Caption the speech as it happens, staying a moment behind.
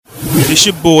It's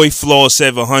your boy Flaw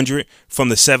 700 from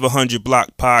the 700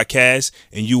 Block Podcast,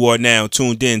 and you are now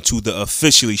tuned in to the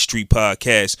Officially Street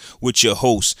Podcast with your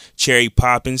hosts Cherry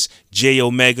Poppins, J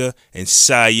Omega, and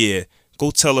Syer.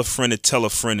 Go tell a friend to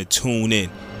tune in.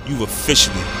 You've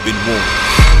officially been warned.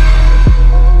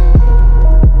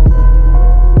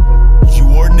 You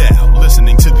are now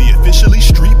listening to the Officially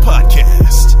Street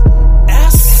Podcast.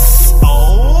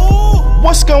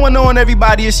 What's going on,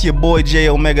 everybody? It's your boy J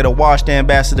Omega, the washed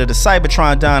ambassador, the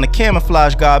Cybertron Don, the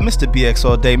camouflage god, Mr. BX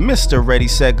all day, Mr. Ready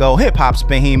Set Go, hip hop's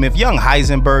behemoth, young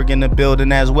Heisenberg in the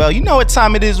building as well. You know what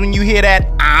time it is when you hear that?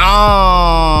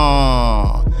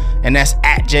 And that's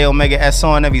at J Omega S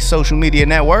on every social media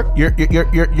network.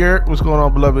 What's going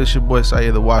on, beloved? It's your boy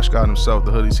Syer, the wash god himself, the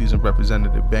hoodie season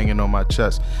representative, banging on my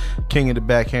chest, king of the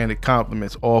backhanded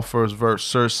compliments, all first verse,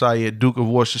 Sir Syer, Duke of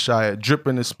Worcestershire,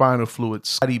 dripping in spinal fluid,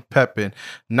 Scotty Peppin,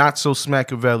 not so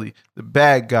Smackavelli, the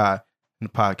bad guy, and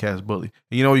the podcast bully.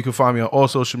 And you know you can find me on all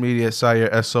social media at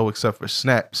Syer SO, except for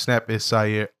Snap. Snap is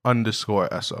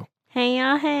Syer_SO. Hey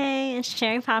y'all, hey, it's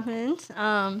Cherry Poppins,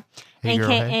 Hey,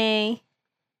 girl, aka. hey.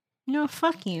 No,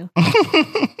 fuck you.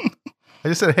 I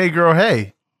just said, hey girl,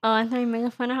 hey. Oh, I thought you were making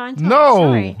fun of how I talk. No,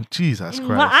 Sorry. Jesus Christ.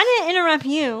 Well, I didn't interrupt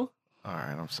you. All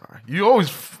right, I'm sorry. You always.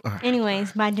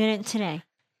 Anyways, but I did it today.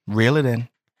 Reel it in.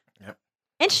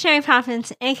 It's Cherry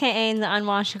Poppins, aka the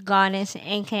Unwashed Goddess,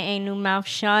 aka New Mouth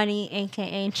Shawty,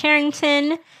 aka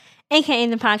Charrington, aka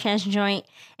the Podcast Joint.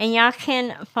 And y'all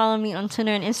can follow me on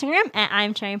Twitter and Instagram at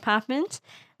I'm Cherry Poppins.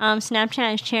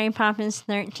 Snapchat is Cherry Poppins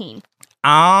 13.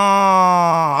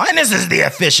 And this is the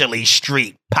Officially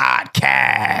Street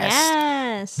Podcast.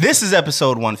 Yes. This is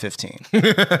episode 115. Jen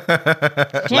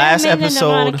Last made the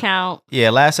episode. Nevada count. Yeah,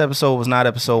 last episode was not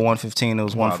episode 115. It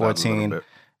was 114.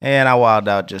 And I wilded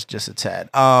out just a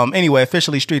tad. Anyway,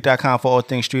 officiallystreet.com for all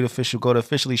things street official. Go to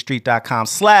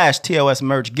officiallystreet.com/TOS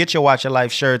merch. Get your Watch Your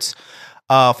Life shirts.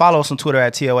 Follow us on Twitter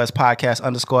at TOS Podcast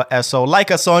 _SO.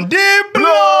 Like us on the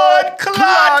Blood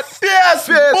Clot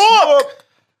Facebook.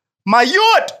 My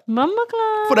yacht. Mama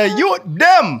Claus. For the yacht,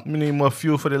 them. We need more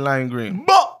fuel for the lime green.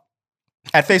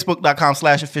 At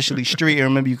facebook.com/officiallystreet. And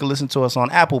remember, you can listen to us on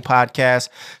Apple Podcasts,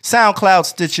 SoundCloud,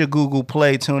 Stitcher, Google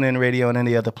Play, TuneIn Radio, and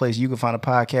any other place you can find a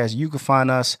podcast. You can find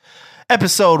us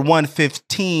episode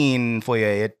 115 for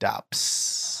your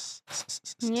adopts.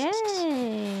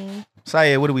 Yay.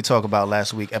 Syer, what did we talk about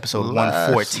last week? Episode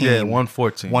 114. Yeah,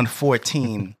 114.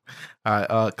 114. All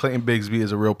right, Clayton Bigsby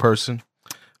is a real person.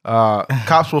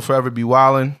 Cops will forever be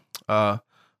wildin'.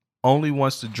 Only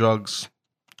once the drugs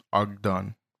are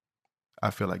done,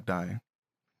 I feel like dying.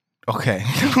 Okay.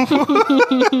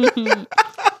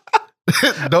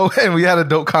 And we had a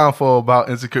dope convo about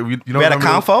insecure. You know, we had a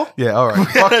convo? Yeah, all right.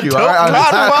 Fuck you. All right,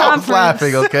 I was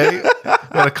laughing, okay?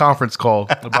 We had a conference call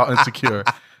about insecure.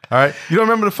 All right. You don't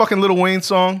remember the fucking Lil Wayne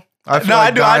song? I do.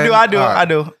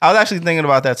 I was actually thinking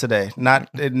about that today.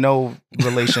 Not in no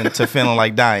relation to feeling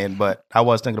like dying, but I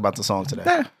was thinking about the song today.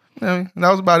 Yeah, I mean, that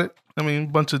was about it. I mean, a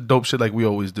bunch of dope shit like we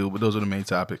always do, but those are the main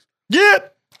topics. Yeah.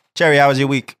 Cherry, how was your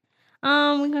week?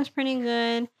 Week was pretty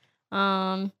good.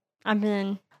 I've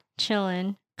been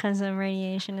chilling because of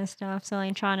radiation and stuff, so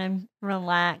like trying to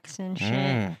relax and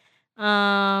shit.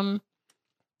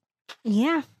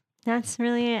 Yeah. That's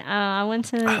really it. I went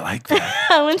to I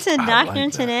went to the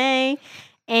doctor today,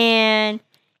 and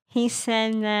he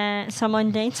said that, so I'm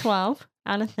on day 12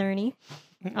 out of 30.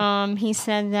 He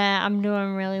said that I'm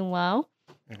doing really well.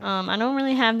 I don't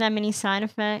really have that many side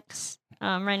effects.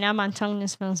 Right now my tongue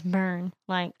just feels burned.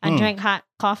 Like I drank hot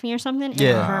coffee or something and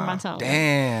it burned my tongue.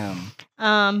 Damn.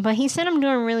 But he said I'm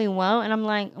doing really well, and I'm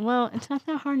like, well, it's not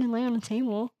that hard to lay on the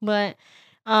table, but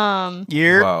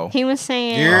he was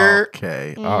saying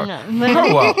okay. No,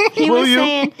 but he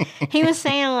was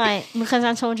saying like, because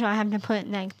I told you I have to put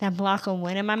like that block of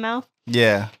wood in my mouth.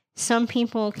 Yeah. Some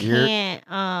people can't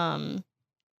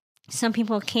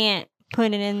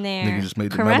put it in there. Nigga just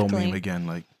made the correctly. mellow meme again,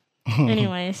 like.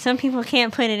 Anyway, some people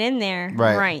can't put it in there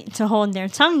right to hold their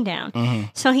tongue down. Mm-hmm.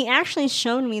 So he actually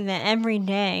showed me that every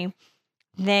day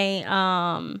they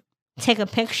take a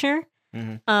picture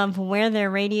of where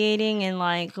they're radiating and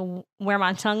like where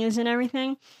my tongue is and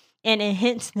everything, and it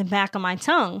hits the back of my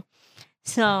tongue.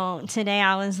 So today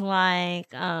I was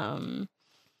like,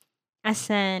 I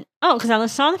said, because I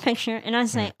saw the picture and I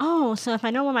was like, so if I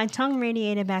know where my tongue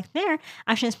radiated back there,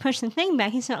 I should just push the thing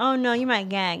back. He said, oh no, you might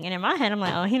gag. And in my head, I'm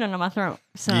like, he don't know my throat.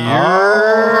 So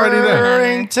already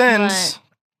there. Intense.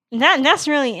 That's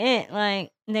really it.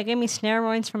 Like they gave me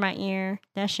steroids for my ear.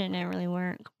 That shit didn't really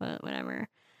work, but whatever.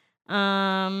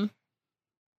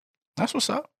 That's what's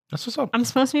up. That's what's up. I'm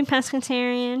supposed to be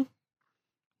pescatarian.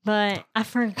 But I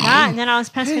forgot that I was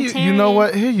pescatarian. You know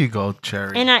what? Here you go,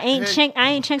 Cherry. And I ate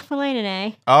Chick-fil-A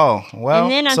today. Oh, well,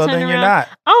 and then I so turned then you're around. not.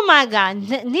 Oh my God.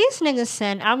 These niggas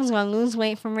said I was going to lose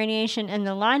weight from radiation, and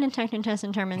the lie detector test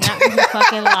determined that was a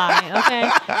fucking lie,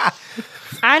 okay?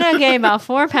 I done gained about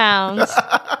 4 pounds.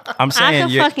 I'm saying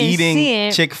you're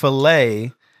eating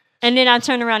Chick-fil-A. And then I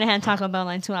turned around and had Taco Bell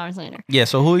like 2 hours later. Yeah,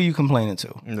 so who are you complaining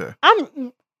to? Yeah.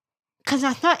 Because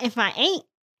I thought if I ate,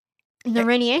 the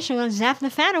radiation will zap the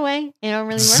fat away. It don't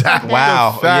really work like that.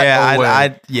 Wow.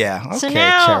 Yeah, yeah. Okay, so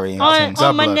now Cherry.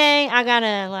 on Monday, I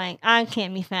gotta I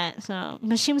can't be fat. So,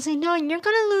 but she was like, "No, you're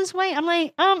gonna lose weight." I'm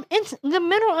like, it's the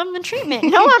middle of the treatment.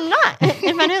 No, I'm not.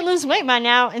 If I didn't lose weight by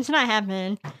now, it's not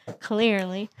happening.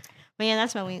 Clearly, but yeah,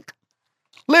 that's my week.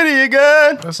 Lydia, you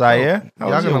good? Sire,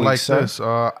 y'all gonna like this?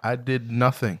 I did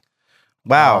nothing.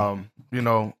 Wow.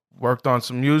 Worked on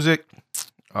some music.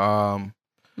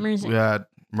 Music. We had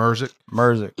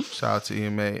Merzik. Shout out to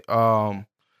EMA.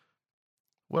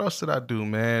 What else did I do,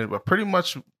 man? I pretty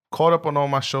much caught up on all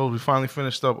my shows. We finally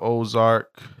finished up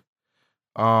Ozark.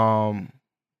 Started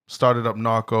up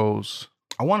Narcos.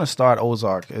 I want to start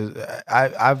Ozark.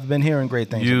 I've been hearing great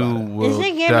things about it. Is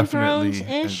it Game of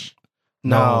Thrones-ish?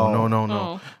 No.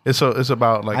 Oh. It's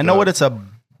about like I know what it's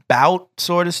about,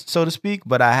 so to speak,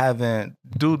 but I haven't.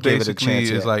 Dude gave it a basically chance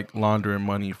is yet. like laundering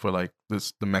money for like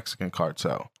the Mexican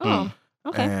cartel. Oh.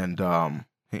 Okay. And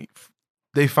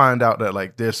they find out that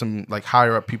like there's some like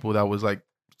higher up people that was like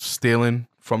stealing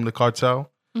from the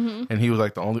cartel, and he was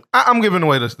like the only. I'm giving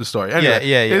away the story. Anyway,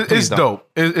 yeah. It's dope.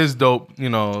 It's dope.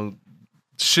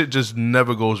 Shit just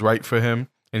never goes right for him,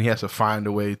 and he has to find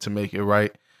a way to make it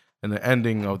right. And the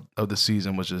ending of the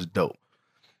season was just dope.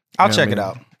 I'll check it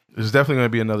out. There's definitely going to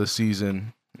be another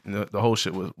season. The whole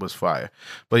shit was fire.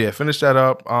 But yeah, finish that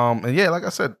up. And yeah, like I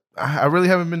said, I really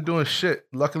haven't been doing shit.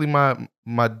 Luckily,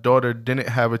 my daughter didn't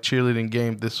have a cheerleading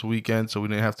game this weekend, so we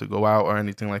didn't have to go out or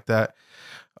anything like that.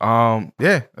 Yeah,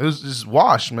 it was just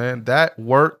washed, man. That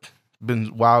work,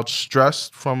 been wild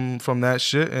stressed from that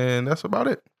shit, and that's about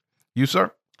it. You,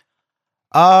 sir?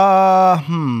 All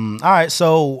right.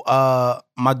 So,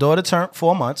 my daughter turned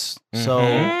 4 months. So,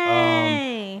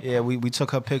 yeah, we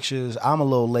took her pictures. I'm a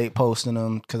little late posting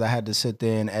them because I had to sit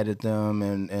there and edit them,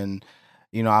 and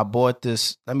I bought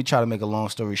this. Let me try to make a long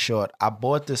story short. I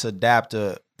bought this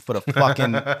adapter for the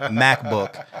fucking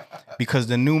MacBook because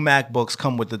the new MacBooks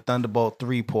come with the Thunderbolt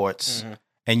 3 ports,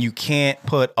 and you can't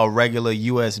put a regular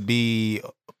USB,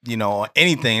 or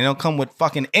anything. It don't come with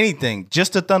fucking anything,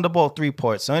 just the Thunderbolt 3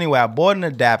 port. So anyway, I bought an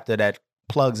adapter that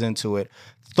plugs into it.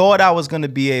 Thought I was going to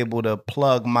be able to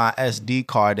plug my SD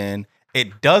card in.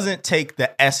 It doesn't take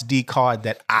the SD card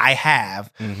that I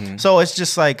have. So it's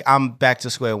just like I'm back to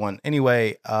square one.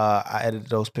 Anyway, I edited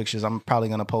those pictures. I'm probably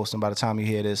going to post them by the time you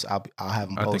hear this. I'll have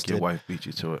them posted. I think your wife beat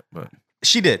you to it, but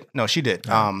she did. No, she did.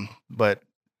 But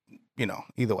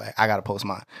either way, I got to post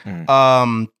mine.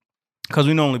 Because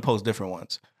we normally post different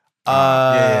ones.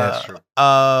 Yeah, that's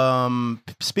true.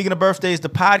 Speaking of birthdays, the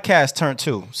podcast turned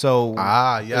 2. So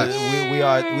yes. we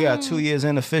are 2 years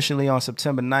in officially on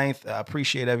September 9th. I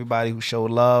appreciate everybody who showed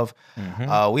love.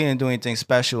 We didn't do anything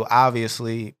special,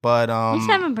 obviously, but let's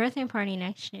have a birthday party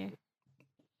next year.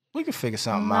 We can figure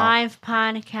something out. Live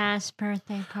podcast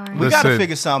birthday party. We got to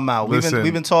figure something out. We've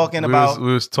been talking about.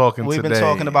 We've been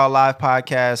talking about live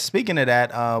podcasts. Speaking of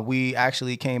that, we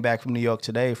actually came back from New York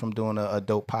today from doing a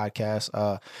dope podcast.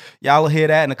 Y'all will hear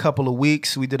that in a couple of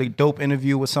weeks. We did a dope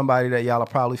interview with somebody that y'all are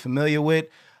probably familiar with.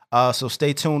 So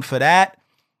stay tuned for that.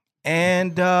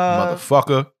 And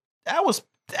motherfucker, that was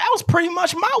pretty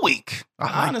much my week.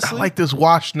 Honestly, I like this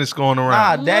washness going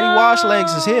around. Daddy Wash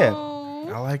Legs is here.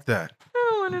 I like that. I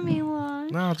don't want to be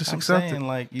washed. No, just I'm accept saying, it.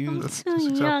 like you, I'm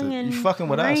too young and you fucking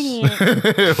with radiant.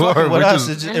 us. Fucking with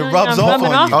us, it rubs I'm off rubbing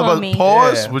on off you. on How about me.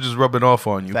 pause? Yeah. We're just rubbing off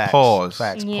on you. Facts. Pause.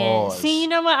 Facts. Yeah. Pause. See, you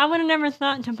know what? I would have never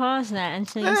thought to pause that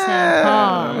until you said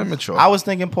pause. Immature. I was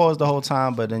thinking pause the whole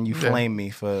time, but then you flamed me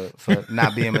for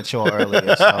not being mature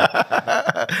earlier. So.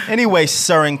 Anyway,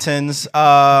 Surringtons,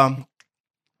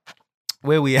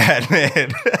 where we at,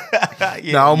 man?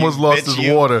 I almost lost his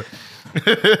water. All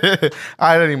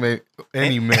right, anyway.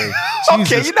 Okay,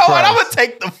 Jesus you know what? I'm Christ. gonna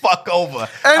take the fuck over.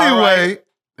 Anyway,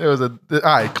 there was all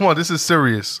right, come on, this is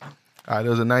serious. All right,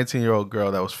 there was a 19-year-old girl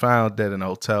that was found dead in a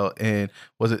hotel in,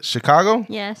 was it Chicago?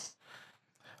 Yes.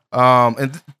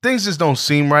 And things just don't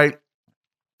seem right.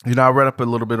 I read up a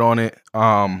little bit on it.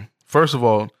 First of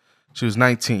all, she was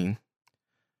 19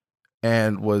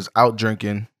 and was out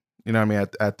drinking,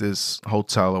 at this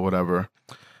hotel or whatever.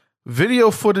 Video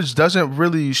footage doesn't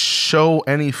really show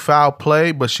any foul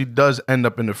play, but she does end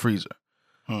up in the freezer.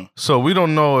 So we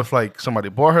don't know if like somebody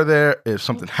brought her there, if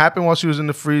something happened while she was in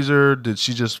the freezer. Did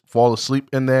she just fall asleep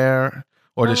in there?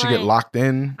 Or did she get locked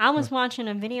in? I was watching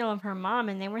a video of her mom,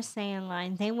 and they were saying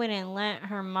like they wouldn't let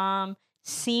her mom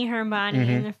see her body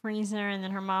in the freezer, and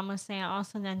then her mom was saying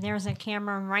also that there's a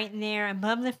camera right there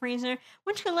above the freezer,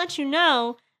 which could let you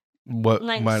know what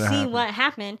what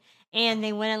happened, and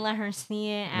they wouldn't let her see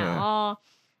it at all.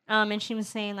 And she was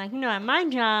saying like, at my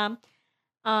job,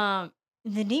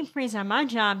 the deep freezer at my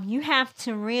job, you have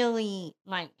to really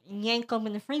like yank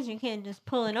open the freezer. You can't just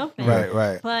pull it open.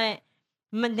 Right. But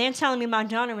they're telling me my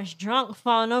daughter was drunk,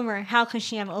 falling over. How could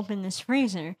she have opened this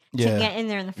freezer to get in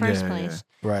there in the first place?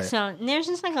 Yeah. Right. So there's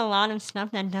just like a lot of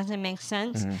stuff that doesn't make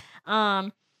sense.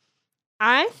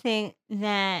 I think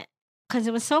that because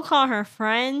it was so-called her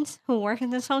friends who work at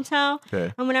this hotel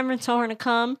and whenever told her to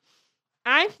come,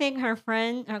 I think her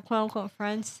quote-unquote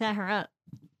friends set her up.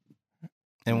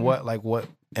 In what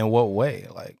way?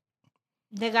 Like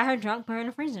they got her drunk, put her in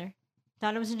the freezer.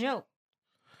 Thought it was a joke.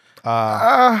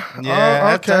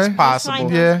 That's possible. Like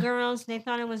those girls, they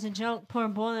thought it was a joke. Pour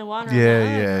boiling water.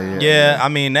 Yeah. I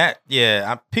mean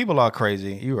people are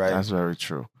crazy. You're right. That's very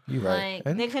true. You're right.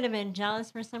 Like they could have been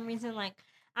jealous for some reason. Like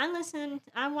I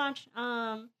watched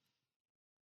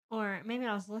or maybe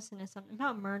I was listening to something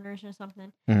about murders or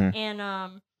something,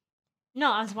 and no,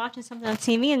 I was watching something on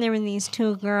TV, and there were these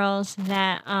two girls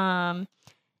that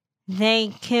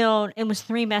they killed. It was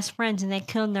three best friends, and they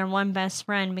killed their one best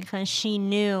friend because she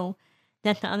knew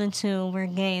that the other two were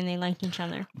gay and they liked each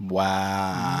other.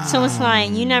 Wow. So it's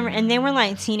like and they were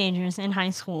like teenagers in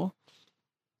high school.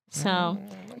 So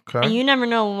and you never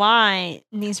know why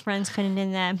these friends could have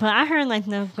done that. But I heard like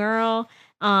the girl,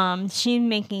 she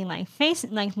making like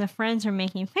the friends are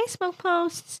making Facebook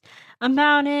posts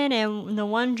about it, and the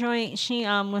one joint she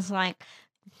was like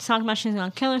talking about she's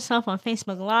gonna kill herself on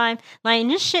Facebook Live. Like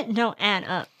this shit don't add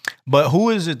up. But who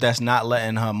is it that's not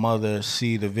letting her mother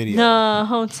see the video? The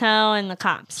hotel and the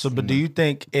cops. So, but do you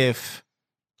think the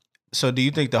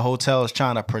hotel is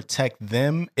trying to protect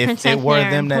them if it were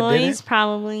them that did it?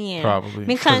 Probably, yeah. Probably.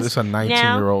 Because it's a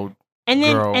 19-year-old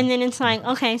girl. And then it's like,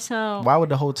 okay, so why would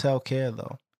the hotel care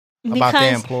though? About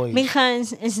their employees?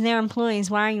 Because it's their employees.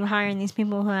 Why are you hiring these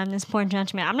people who have this poor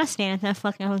judgment? I'm not staying at that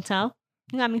fucking hotel.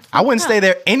 You got me. I wouldn't stay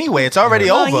there anyway. It's already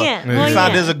over. Yeah. You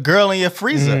found there's a girl in your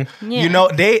freezer. You know,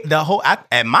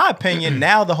 in my opinion,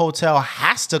 now the hotel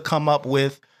has to come up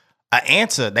with an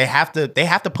answer. They have to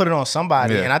put it on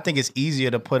somebody, and I think it's easier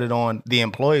to put it on the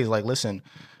employees. Like, listen,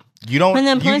 you don't. And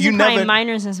the employees are probably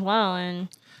minors as well, and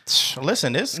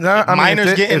listen,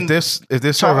 minors getting if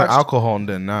they're serving alcohol,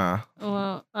 then nah.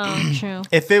 Well, true.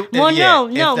 But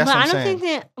I don't think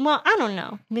that. Well, I don't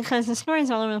know because the story's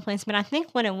all over the place. But I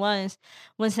think what it was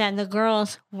that the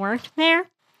girls worked there,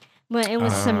 but it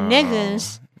was some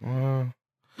niggas. You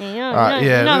know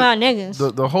about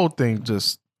niggas. The whole thing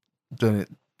just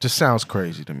sounds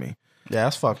crazy to me. Yeah,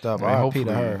 that's fucked up. R.I.P.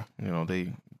 to her. You know,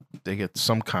 they get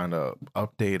some kind of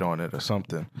update on it or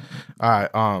something. All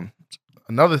right.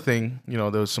 Another thing,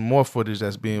 there was some more footage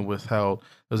that's being withheld.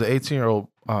 There's an 18-year-old,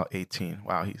 18.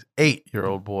 Wow, he's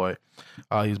 8-year-old boy.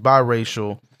 He's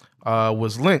biracial.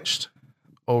 Was lynched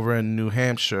over in New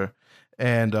Hampshire,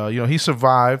 and he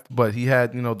survived, but he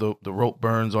had the rope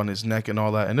burns on his neck and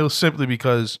all that, and it was simply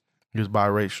because he was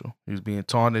biracial. He was being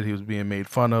taunted. He was being made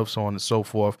fun of, so on and so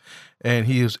forth. And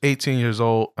he was 8 years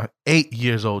old.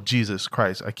 Jesus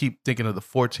Christ! I keep thinking of the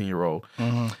 14-year-old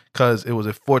because it was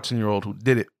a 14-year-old who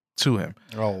did it to him.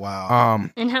 Oh wow!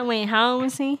 And how old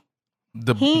was he?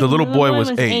 The little boy was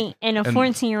 8, and a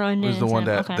 14-year-old was the one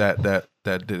that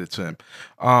did it to him.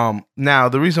 Now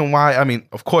the reason why,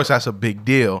 of course that's a big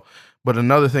deal, but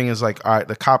another thing is like, all right,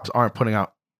 the cops aren't putting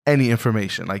out any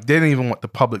information. Like they didn't even want the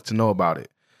public to know about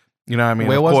it. You know what I mean?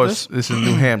 Where of was course, this is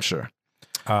New Hampshire.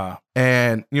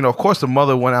 And of course the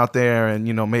mother went out there and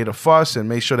made a fuss and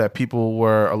made sure that people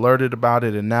were alerted about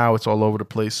it, and now it's all over the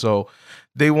place. So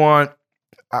they want.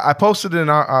 I posted in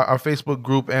our Facebook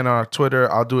group and our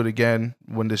Twitter. I'll do it again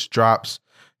when this drops,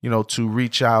 to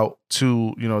reach out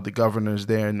to, the governors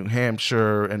there in New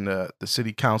Hampshire and the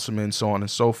city councilmen, so on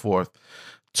and so forth,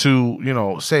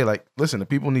 to, say like, listen, the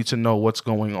people need to know what's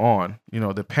going on.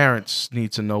 The parents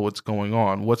need to know what's going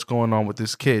on with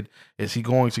this kid. Is he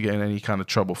going to get in any kind of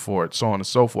trouble for it? So on and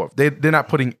so forth. They're not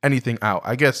putting anything out,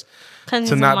 I guess,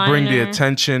 to not bring the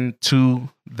attention to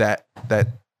that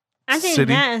I think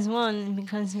city. that as well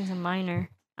because he's a minor.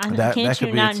 Can't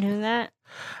you not do that?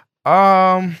 But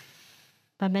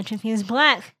I bet you if he's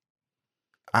black.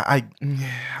 I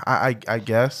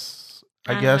guess.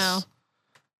 I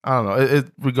don't know.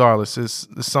 Regardless, it's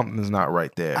something that's not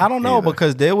right there. I don't know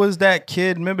because there was that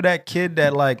kid. Remember that kid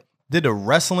that like did a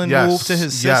wrestling move to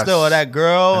his sister or that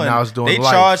girl, and I was doing they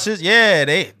charged his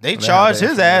they charged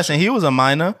his ass, and he was a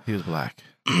minor. He was black.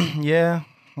 Yeah.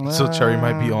 So Cherry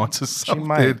might be onto something. She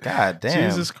might. God damn.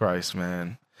 Jesus Christ,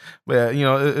 man. But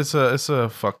yeah, it's a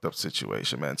fucked up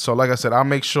situation, man. So like I said, I'll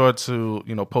make sure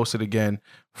to post it again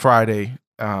Friday.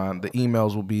 The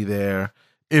emails will be there.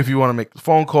 If you want to make the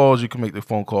phone calls, you can make the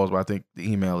phone calls, but I think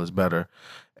the email is better.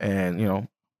 And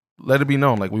let it be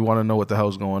known. Like, we want to know what the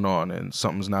hell's going on, and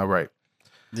something's not right.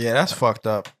 Yeah, that's fucked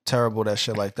up. Terrible that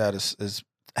shit like that is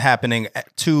happening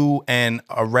to and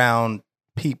around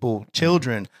people,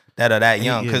 children that are that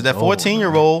young. Because that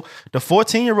 14-year-old, the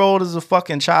 14-year-old is a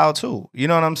fucking child too. You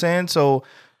know what I'm saying? So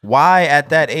why at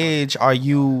that age are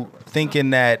you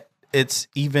thinking that it's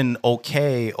even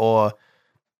okay, or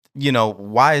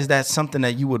why is that something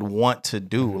that you would want to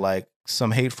do? Like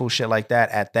some hateful shit like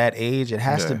that at that age, it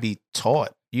has to be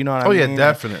taught. You know what I mean? Oh yeah,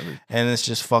 definitely. And it's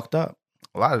just fucked up.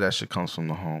 A lot of that shit comes from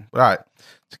the home. But all right,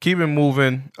 to keep it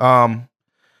moving.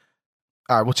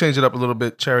 All right, we'll change it up a little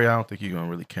bit. Cherry, I don't think you're gonna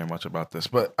really care much about this,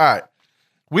 but all right,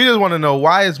 we just want to know,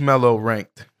 why is Melo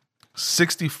ranked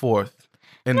 64th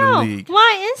in the league?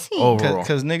 Why is he? Overall?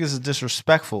 Because niggas is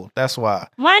disrespectful. That's why.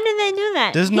 Why did they do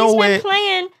that? There's no way been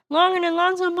playing longer than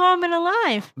Lonzo Ball been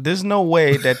alive. There's no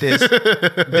way that there's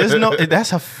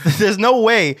no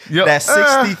way that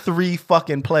 63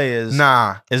 fucking players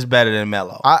is better than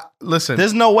Melo. Listen,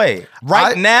 there's no way.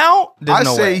 Now, there's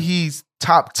no way. I say he's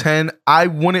top 10. I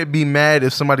wouldn't be mad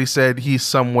if somebody said he's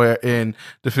somewhere in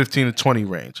the 15 to 20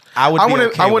 range. I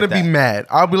wouldn't be mad.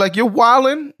 I'll be like, you're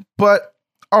wilding, but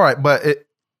all right. But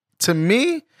to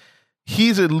me,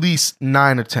 he's at least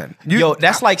 9 or 10.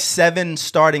 That's like 7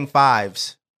 starting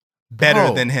fives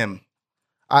better than him.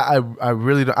 I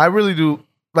really do. I really do.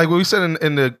 Like what we said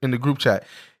in the group chat,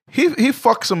 he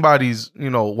fucked somebody's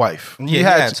wife.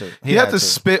 Yeah, he had to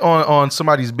spit on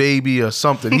somebody's baby or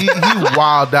something. He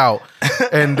wilded out,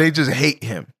 and they just hate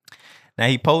him. Now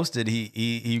he posted.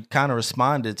 He kind of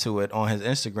responded to it on his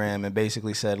Instagram and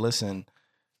basically said, "Listen,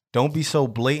 don't be so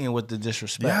blatant with the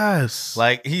disrespect." Yes.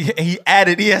 Like he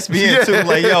added ESPN too.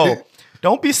 Like, yo,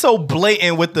 don't be so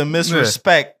blatant with the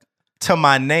misrespect to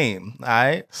my name. All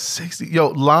right. 60.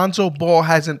 Lonzo Ball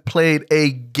hasn't played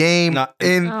a game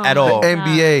at all the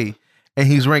NBA, and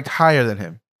he's ranked higher than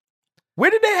him. Where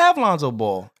did they have Lonzo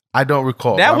Ball? I don't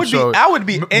recall. I would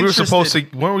be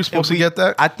interested. Weren't we supposed to get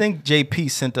that? I think JP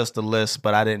sent us the list,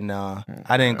 but I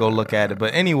didn't go look at it.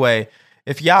 But anyway,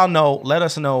 if y'all know, let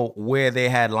us know where they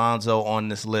had Lonzo on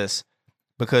this list,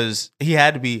 because he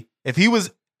had to be, if he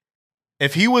was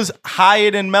higher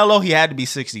than Melo, he had to be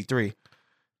 63.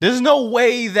 There's no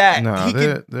way that he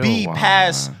could be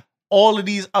past all of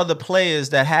these other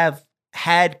players that have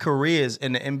had careers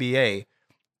in the NBA,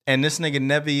 and this nigga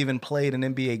never even played an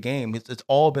NBA game. It's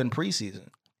all been preseason.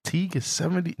 Teague is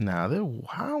 70. Nah, they're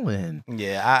wildin'.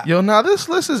 Yeah. Now this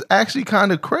list is actually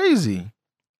kind of crazy.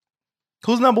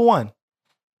 Who's number 1?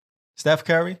 Steph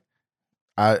Curry?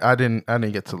 I didn't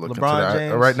get to look LeBron into that.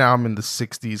 James? Right now I'm in the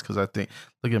 60s because I think,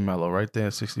 look at Melo right there,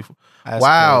 64. That's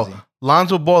wow. crazy.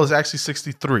 Lonzo Ball is actually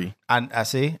 63. I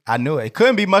see. I knew it. It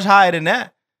couldn't be much higher than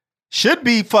that. Should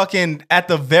be fucking at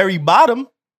the very bottom.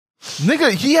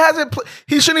 Nigga, he hasn't played.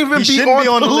 He shouldn't even be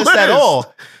on the list at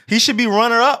all. He should be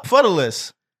runner up for the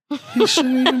list. He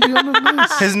shouldn't even be on the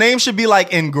list. His name should be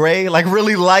like in gray, like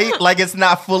really light, like it's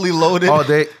not fully loaded. Oh,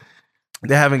 they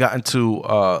haven't gotten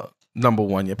to number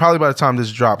 1 yet. Probably by the time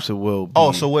this drops, it will be.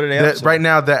 Oh, so what are they up to? Right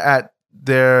now,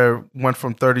 they're went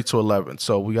from 30 to 11.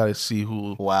 So we got to see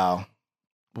who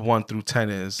 1 through 10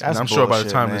 is. That's and I'm sure by the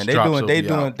time this drops,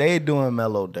 they doing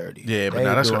Melo dirty. Yeah, but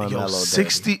now that's right.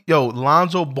 60.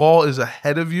 Lonzo Ball is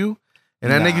ahead of you,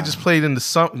 and that nigga just played in the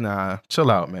something. Nah, chill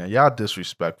out, man. Y'all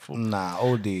disrespectful. Nah,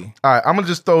 OD. All right, I'm gonna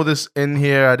just throw this in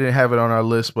here. I didn't have it on our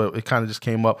list, but it kind of just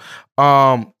came up.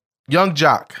 Young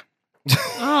Jock.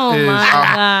 Oh my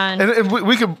god! And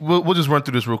we'll just run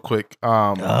through this real quick.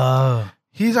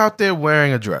 He's out there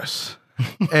wearing a dress,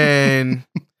 and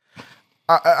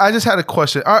I just had a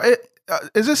question.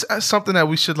 Is this something that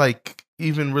we should like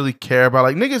even really care about?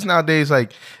 Like niggas nowadays,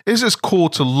 like it's just cool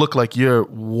to look like you're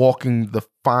walking the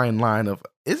fine line of,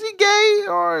 is he gay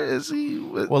or is he?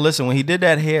 Well, listen, when he did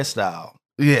that hairstyle,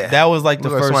 yeah, that was like the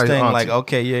first thing. Like,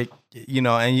 okay,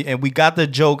 and we got the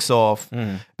jokes off,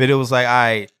 but it was like, all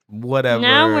right, whatever.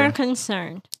 Now we're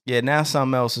concerned. Yeah, now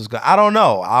something else is good. I don't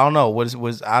know. I don't know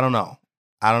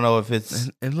if it's.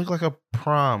 It looked like a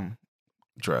prom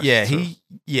dress.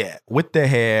 Yeah, with the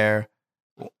hair,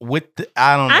 I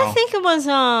don't know. I think it was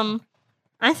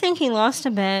I think he lost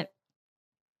a bet,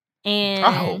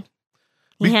 and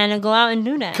he had to go out and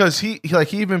do that because he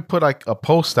even put like a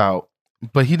post out,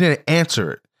 but he didn't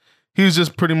answer it. He was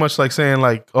just pretty much like saying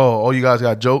like, oh, all you guys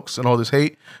got jokes and all this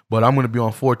hate, but I'm going to be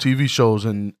on 4 TV shows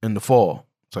in the fall.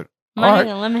 It's like, all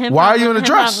right, why are you in a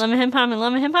dress? Love and Hip Hop and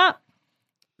Love and Hip Hop?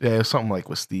 Yeah, it's something like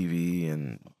with Stevie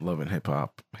and Love and Hip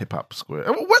Hop Square.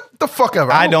 What the fuck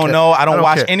ever? I don't know. I don't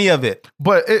watch care. any of it.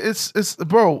 But it's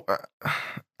bro,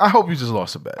 I hope you just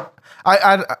lost a bet.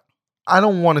 I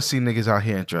don't want to see niggas out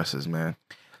here in dresses, man.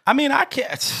 I mean, I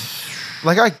can't.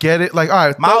 Like, I get it. Like, all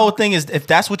right. My whole thing is, if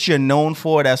that's what you're known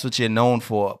for, that's what you're known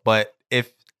for. But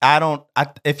if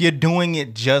you're doing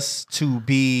it just to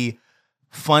be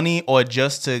funny or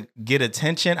just to get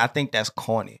attention, I think that's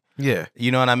corny. Yeah.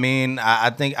 You know what I mean? I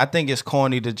think it's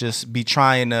corny to just be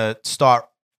trying to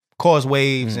cause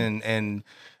waves and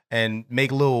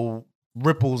make little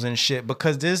ripples and shit,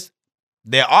 because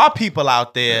there are people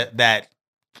out there that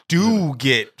do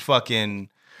get fucking.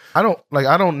 I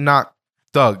don't knock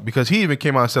Thug, because he even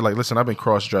came out and said like, listen, I've been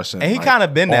cross-dressing. And he kind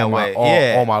of been that way.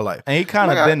 All my life. And he kind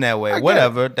of been that way.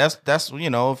 Whatever. That's if that's what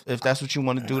you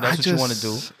want to do, that's what you want to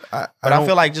do. But I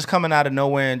feel like just coming out of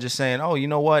nowhere and just saying, oh, you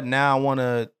know what? Now I want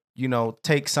to,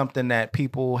 take something that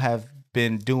people have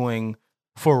been doing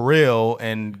for real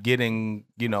and getting,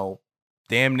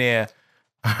 damn near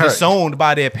disowned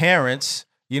by their parents,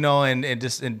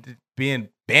 and being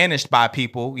banished by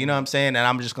people, you know what I'm saying? And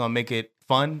I'm just going to make it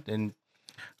fun. And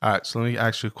all right, so let me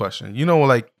ask you a question.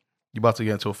 Like, you about to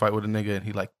get into a fight with a nigga and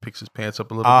he like picks his pants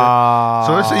up a little bit.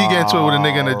 So let's say you get into it with a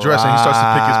nigga in a dress and he starts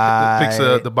to pick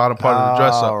the bottom part of the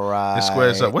dress up and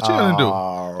squares up. What you gonna do?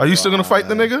 Are you still gonna fight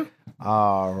the nigga?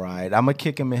 All right, I'm gonna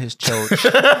kick him in his choach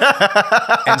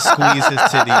and squeeze his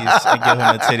titties and give him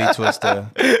a titty twister.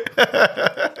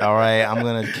 All right, I'm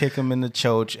gonna kick him in the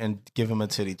choach and give him a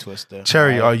titty twister.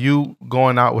 Cherry, are you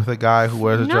going out with a guy who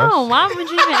wears a dress? No, why would you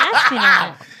even ask me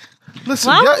that?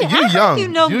 Listen, you young.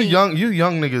 You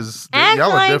young niggas.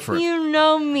 Y'all are different. You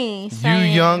know me. You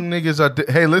young niggas are.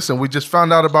 Hey, listen, we just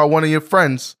found out about one of your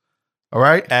friends. All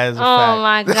right, as a fact. Oh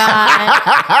my god,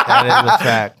 that is a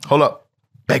fact. Hold up,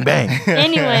 bang bang.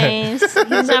 Anyways,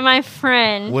 he's not my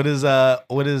friend. What does Mr.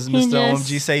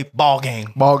 OMG say? Ball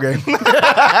game. Ball game. He's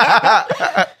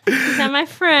not my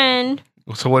friend.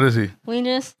 So what is he?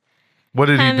 What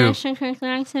did he do?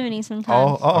 Extracurricular activities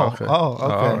sometimes. Okay.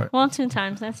 Right. Well, 2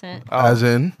 times. That's it. As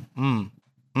in?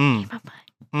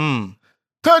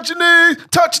 Touch your knees,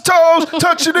 touch your toes,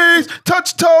 touch your knees,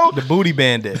 touch your toes. The booty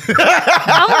bandit. Should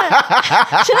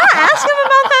I ask him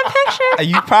about that picture?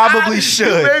 You probably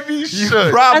should. Maybe you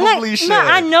should. Probably should. No,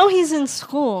 I know he's in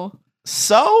school.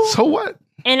 So what?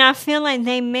 And I feel like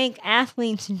they make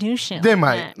athletes do shit. They like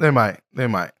might. They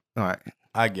might. All right.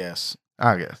 I guess.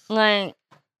 Like,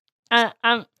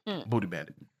 I'm booty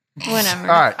bandit.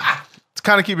 Whatever. All right. Let's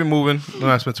kind of keep it moving. We're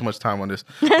not spend too much time on this.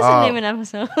 That's the name of an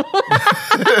episode.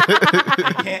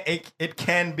 It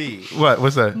can be.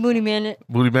 What's that? Booty bandit.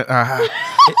 Booty bandit.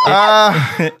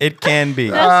 It can be.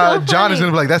 So John is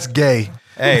gonna be like, that's gay.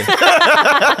 Hey. You damn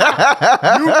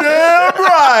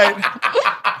right.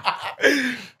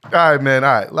 All right, man.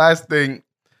 All right. Last thing.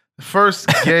 First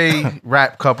gay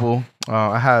rap couple.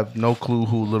 I have no clue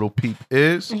who Lil Peep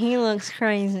is. He looks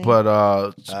crazy. But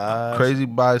crazy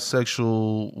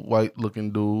bisexual white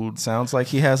looking dude. Sounds like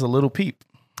he has a little peep.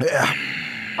 Yeah.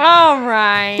 All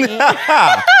right.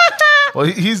 Well,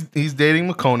 he's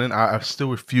dating McConan. I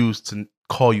still refuse to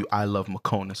call you I Love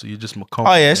McConan. So you're just McConan.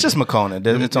 Oh yeah, it's just McConan.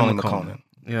 It's only McConan.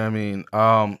 You know what I mean?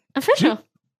 Official.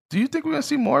 Do you think we're gonna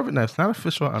see more of it? No, it's not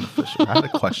official or unofficial. I had a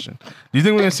question. Do you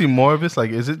think we're gonna see more of this?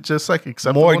 Like, is it just like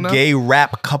acceptable more now? Gay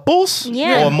rap couples?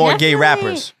 Yeah. Or more definitely. gay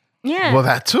rappers? Yeah. Well,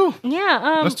 that too.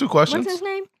 Yeah. That's 2 questions. What's his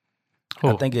name?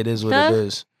 I think it is what Thug? it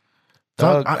is.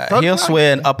 Thug He'll not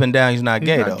swear gay. up and down he's not He's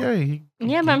gay not though. Gay.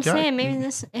 Yeah, but I'm saying maybe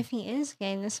if he is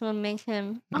gay, this will make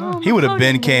him. Oh, He would have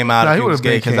been came out Nah, if he he was would've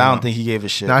been gay because came I don't out. think he gave a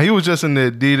shit. Now he was just in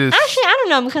the Adidas. Actually, I don't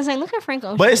know because like look at Frank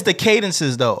Ocean. But it's the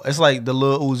cadences though. It's like the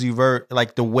Lil Uzi Vert,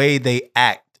 like the way they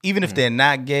act. Even if they're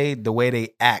not gay, the way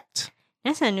they act.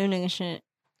 That's that new nigga shit.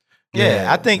 Yeah,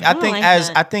 I think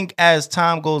like as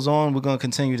time goes on, we're gonna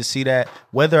continue to see that.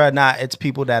 Whether or not it's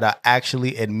people that are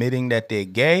actually admitting that they're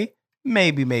gay,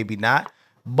 maybe not.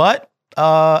 But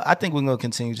I think we're gonna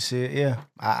continue to see it. Yeah,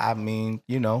 I mean,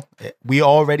 we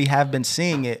already have been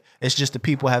seeing it. It's just the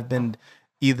people have been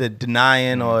either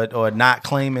denying or not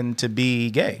claiming to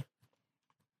be gay.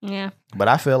 Yeah. But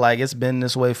I feel like it's been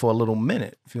this way for a little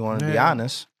minute. If you want to be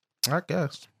honest, I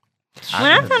guess.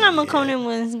 When I found out McConan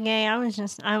was gay, I was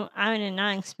just I did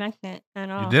not expect it at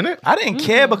all. You didn't? I didn't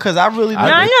care because I really. No,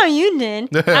 I know you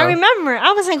did. I remember.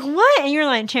 I was like, "What?" And you're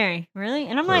like, "Cherry, really?"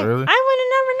 And I'm like, Really? "I would have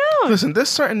never known." Listen, there's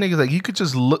certain niggas like you could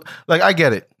just look. Like I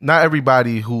get it. Not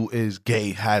everybody who is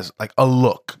gay has like a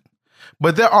look,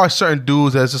 But there are certain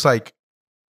dudes that's just like,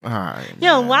 all right.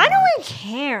 Yo, why do we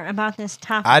care about this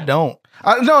topic? I don't.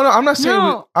 No, I'm not saying.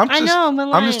 No, I'm just, I know,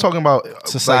 but I'm just talking about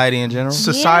society in general.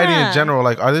 Society in general.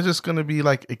 Like, are they just gonna be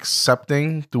like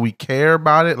accepting? Do we care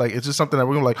about it? Like, it's just something that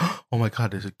we're gonna like. Oh my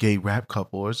god, there's a gay rap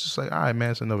couple. Or it's just like, all right,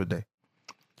 man, it's another day.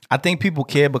 I think people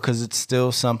care because it's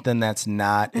still something that's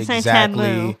not it's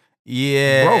exactly. Like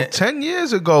yeah, bro. 10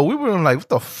 years ago, we were like, what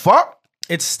the fuck?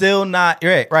 It's still not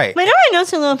right. But nobody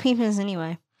knows who Lil Peep is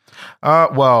anyway.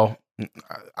 Well,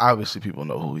 obviously people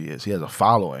know who he is. He has a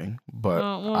following, but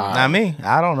not me.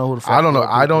 I don't know who the fuck. I don't know.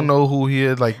 I don't know who he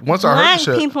is. Like once I heard the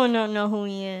shit, people don't know who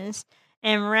he is,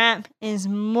 and rap is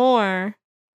more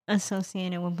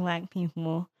associated with black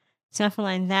people. So I feel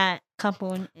like that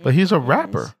couple. But he's a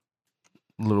rapper.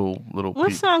 Little. What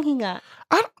Peep. song he got?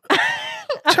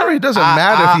 Terry, it doesn't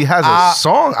matter if he has a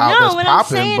song out that's what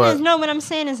popping. I'm saying But is, what I'm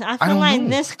saying is, I feel like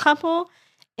this couple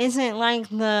isn't like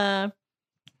the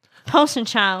poster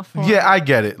child for. Yeah, I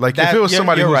get it. Like if it was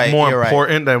somebody who's more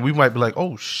important, then we might be like,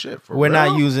 oh shit. We're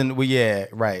not using.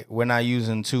 We're not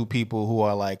using two people who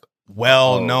are like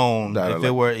well known. If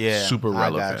they were, super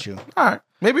relevant. I got you. All right,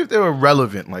 maybe if they were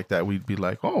relevant like that, we'd be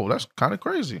like, oh, that's kind of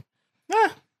crazy. Yeah.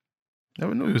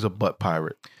 Never knew he was a butt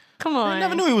pirate. Come on. I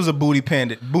never knew he was a booty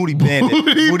bandit. Booty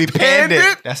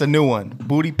bandit. That's a new one.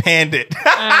 Booty bandit.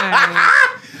 All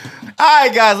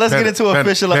right, guys, let's get into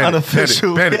official or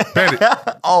unofficial. Bandit.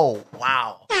 Oh,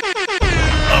 wow.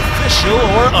 Official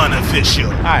or unofficial?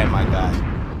 All right, my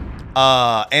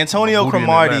guy. Antonio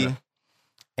Cromartie.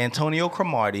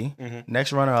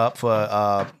 Next runner-up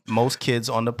for most kids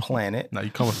on the planet. Now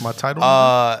you come with my title?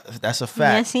 That's a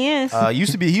fact. Yes, he is.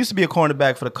 He used to be a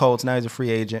cornerback for the Colts. Now he's a free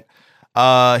agent.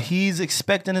 He's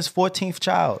expecting his 14th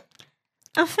child.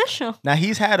 Official. Now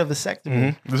he's had a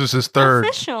vasectomy. Mm-hmm. This is his third.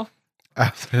 Official.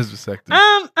 After his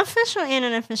vasectomy. Official and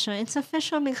unofficial. It's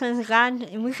official because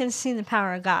we can see the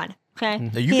power of God.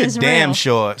 Okay, you can damn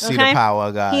sure see the power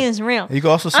of God. He is real. You can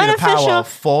also see the power of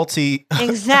faulty,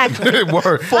 exactly,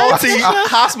 faulty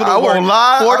hospital. I won't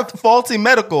lie. Faulty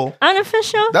medical.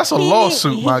 Unofficial. That's a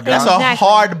lawsuit, my guy. That's a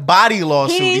hard body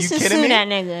lawsuit. He needs Are you to kidding sue me? that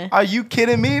nigga. Are you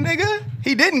kidding me, nigga?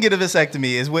 He didn't get a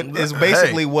vasectomy. Is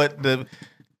basically what the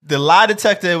lie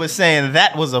detector was saying.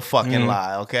 That was a fucking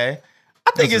lie. Okay,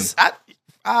 I think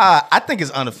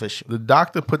it's unofficial. The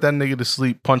doctor put that nigga to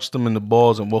sleep, punched him in the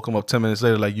balls, and woke him up 10 minutes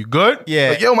later. Like, you good? Yeah.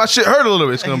 Like, yo, my shit hurt a little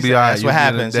bit. It's gonna be all right. That's what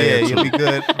happens. Yeah, you'll be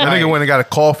good. That nigga went and got a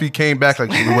coffee, came back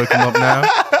like, should we wake him up now?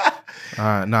 All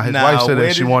right. Now his wife said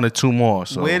that she wanted 2 more.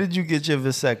 So where did you get your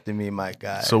vasectomy, my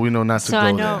guy? So we know not to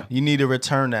go there. You need to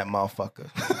return that motherfucker.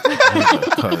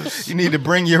 You need to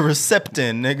bring your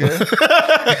Receptin, nigga.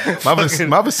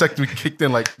 my vasectomy kicked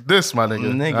in like this, my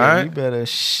nigga. Nigga, right? you better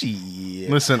shit.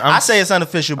 Listen, I say it's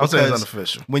unofficial because it's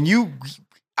unofficial. when you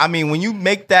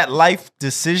make that life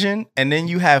decision and then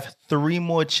you have 3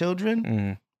 more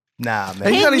children, nah,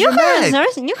 man. You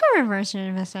can reverse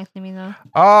your vasectomy though.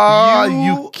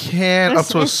 You can up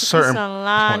to a certain. It's a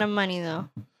lot of money though.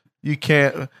 You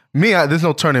can't. There's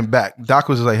no turning back. Doc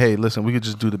was just like, hey, listen, we could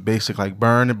just do the basic, like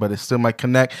burn it, but it still might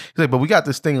connect. He's like, but we got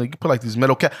this thing, like you put like these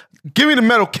metal caps. Give me the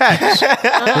metal caps.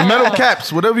 The metal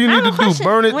caps, whatever you need to do,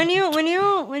 burn it. When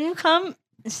you come,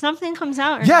 something comes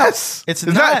out. Yes. It's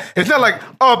not like,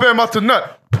 oh, man, I'm about to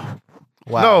nut.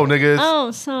 Wow. No,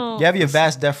 nigga. So you have your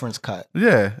vas deferens cut.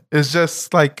 Yeah, it's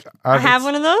just like I have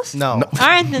one of those. No. All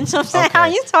right, then. So how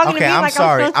you talking to me I'm like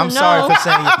sorry. I'm supposed to sorry know? for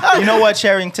saying. You know what,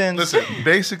 Charrington? Listen,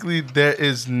 basically, there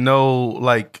is no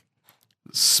like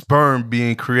sperm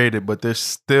being created, but there's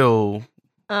still.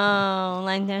 Oh,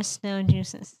 like there's still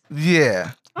juices.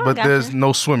 Yeah, but there's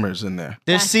no swimmers in there.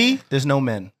 There's C. There's no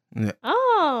men. Yeah.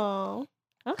 Oh.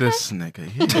 Okay. This nigga.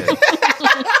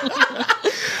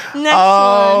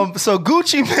 Yeah. So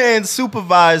Gucci Mane's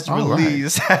supervised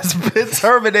release has been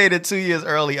terminated 2 years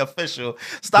early. Official.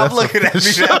 Stop looking at me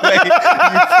that way.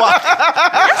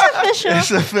 That's official.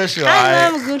 It's official. I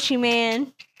love Gucci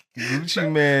Mane.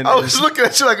 Gucci Mane. I was looking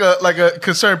at you like a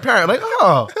concerned parent. Like,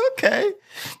 oh, okay.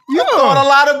 You thought a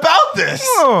lot about this.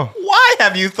 Why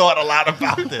have you thought a lot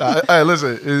about this? All right,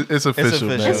 listen, it's official,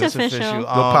 man. It's official. Go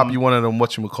pop you one of them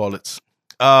whatchamacallits.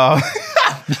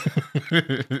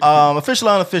 Official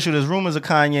or unofficial, there's rumors of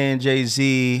Kanye and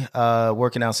Jay-Z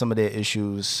working out some of their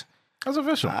issues. That's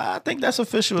official. I think that's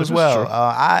official as well.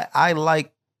 I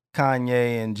like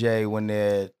Kanye and Jay when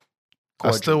they're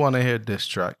cordial. I still want to hear this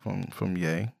track from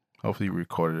Ye. Hopefully he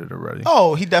recorded it already.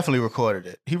 Oh, he definitely recorded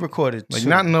it. He recorded like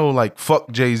not no like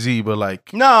fuck Jay-Z, but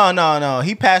like no.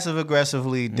 He passive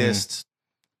aggressively dissed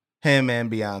him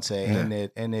and Beyonce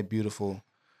and their beautiful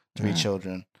 3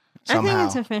 children. somehow. I think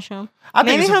it's official. I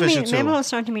think it's official too. Maybe he'll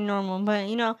start to be normal. But,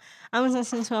 I was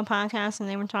listening to a podcast and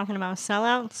they were talking about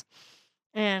sellouts.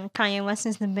 And Kanye West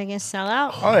is the biggest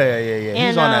sellout. Oh, yeah. And,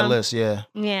 he's on that list, yeah.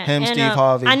 Yeah. Him, Steve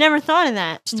Harvey. I never thought of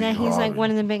that. Steve that he's like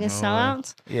one of the biggest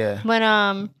sellouts. Yeah.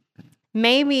 But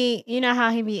maybe,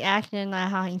 how he be acting, like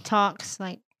how he talks,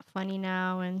 like funny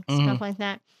now and stuff like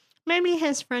that. Maybe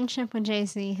his friendship with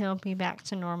Jay-Z, he'll be back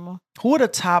to normal. Who are the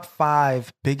top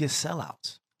 5 biggest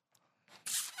sellouts?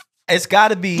 It's got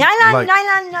to be...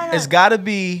 It's got to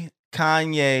be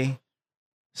Kanye,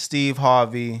 Steve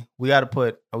Harvey. We got to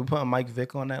put... Are we putting Mike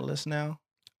Vick on that list now?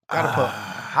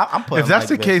 I'm putting. If that's Mike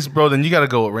the Vick. case, bro, then you got to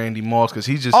go with Randy Moss because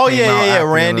he just.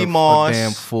 Randy Moss, a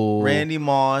damn fool. Randy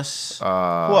Moss. Who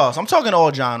else? I'm talking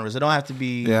all genres. It don't have to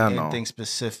be anything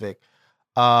specific.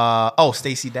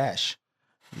 Stacey Dash.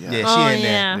 Yeah, she in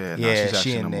there. Yeah,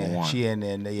 she in there. She in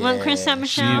there. Yeah. Well, Chrisette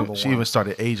Michelle. She even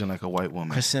started aging like a white woman.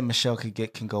 Chrisette Michelle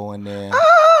can go in there.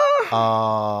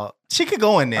 She could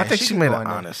go in there. I think she made an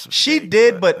honest. She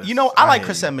did, but I like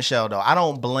Chrisette Michelle though. I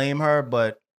don't blame her,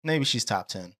 but maybe she's top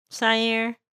 10.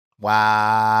 Sire. Wow.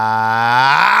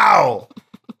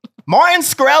 Martin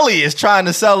Shkreli is trying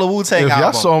to sell the Wu-Tang album.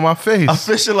 Y'all saw my face.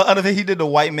 Official or unofficial, he did the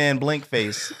white man blink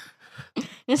face.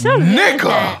 You're so good at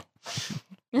that.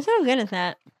 You're so good at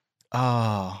that.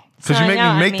 Oh. Because you make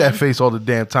me make that face all the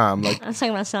damn time. Like I'm talking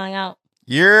about selling out.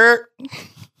 You're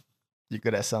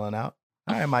good at selling out.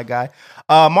 All right, my guy.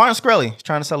 Martin Shkreli is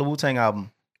trying to sell a Wu-Tang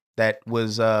album that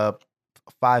was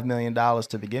 $5 million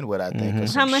to begin with, I think.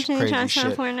 How much are you trying to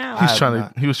sell for now?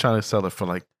 He was trying to sell it for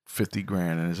like $50,000,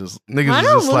 and it's just niggas. Why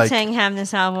don't Wu-Tang have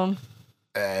this album?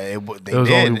 There was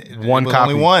only one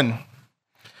copy. Only one.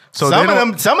 So some of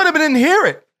them didn't hear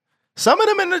it. Some of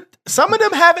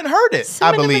them haven't heard it.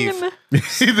 I believe.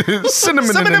 Some of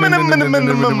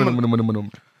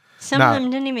them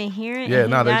didn't even hear it. Yeah,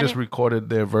 no, they just recorded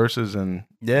their verses and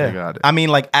they got it. I mean,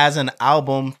 like as an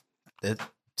album,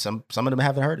 some of them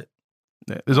haven't heard it.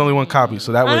 Yeah, there's only one copy,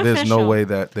 so that way there's no way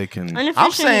that they can. Unofficial,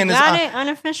 I'm saying you got it.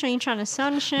 Unofficial, you trying to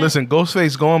sell the shit? Listen,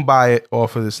 Ghostface, go and buy it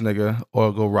off of this nigga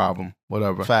or go rob him,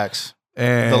 whatever. Facts.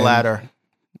 And the latter.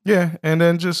 Yeah, and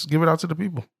then just give it out to the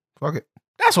people. Fuck it.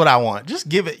 That's what I want. Just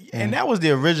give it. And that was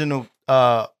the original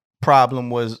problem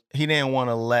was he didn't want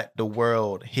to let the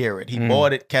world hear it. He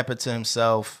bought it, kept it to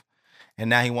himself, and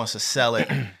now he wants to sell it.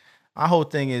 My whole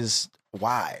thing is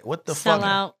why? What the sell fuck?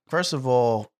 Out. First of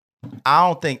all, I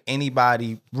don't think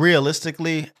anybody really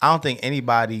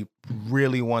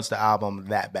wants the album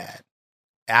that bad.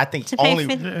 I think the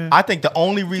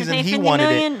only reason he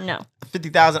wanted it,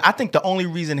 50,000. I think the only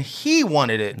reason he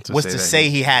wanted it was to say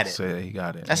he had it. Say he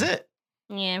got it. That's it.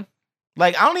 Yeah.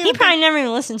 Like I don't even. He probably never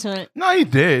even listened to it. No, he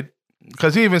did.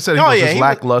 Because he even said he was just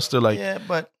lackluster. Like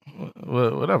but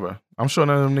whatever. I'm sure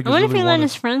none of them niggas. What if really he let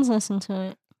his friends listen to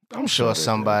it? I'm sure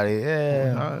somebody.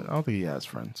 Yeah. I don't think he has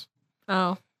friends.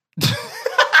 Oh.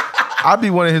 I'd be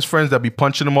one of his friends that be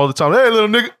punching him all the time. Hey, little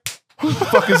nigga, what the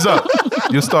fuck is up?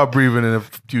 You'll start breathing in a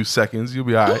few seconds. You'll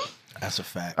be all right. That's a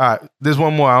fact. All right, there's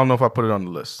one more. I don't know if I put it on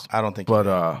the list. I don't think.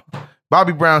 But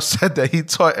Bobby Brown said that he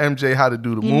taught MJ how to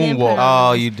do the moonwalk.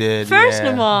 Oh, you did. First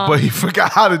of all, but he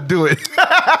forgot how to do it.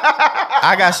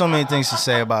 I got so many things to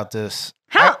say about this.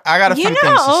 I got a few things to say.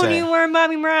 You know how old you were,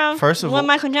 Bobby Brown? First of all, when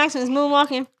Michael Jackson was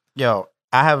moonwalking. Yo,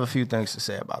 I have a few things to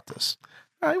say about this.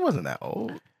 He wasn't that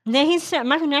old. Then he said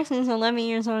Michael Jackson is 11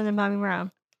 years older than Bobby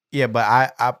Brown. Yeah, but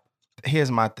I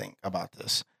here's my thing about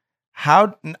this.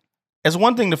 It's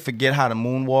one thing to forget how to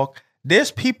moonwalk. There's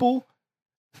people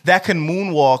that can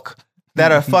moonwalk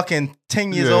that are fucking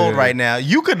 10 years old right now.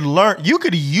 You could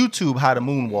YouTube how to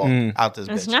moonwalk out this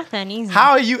bitch. It's not that easy.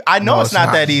 How are you? I know it's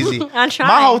not that easy. I tried.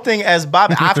 My whole thing as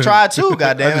Bobby, I've tried too,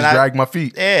 goddamn. I just dragged my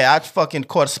feet. Yeah, I fucking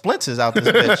caught splinters out this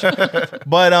bitch.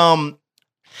 But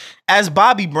as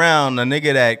Bobby Brown, a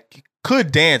nigga that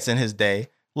could dance in his day,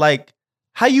 like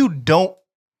how are you gonna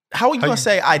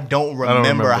say I don't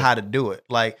remember how to do it?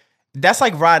 Like that's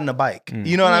like riding a bike.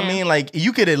 You know what I mean? Like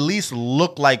you could at least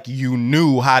look like you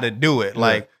knew how to do it.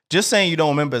 Like just saying you don't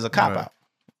remember is a cop out.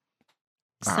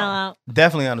 Sell out.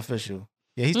 Definitely unofficial.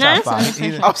 Yeah, he's top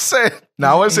 5. I'm saying.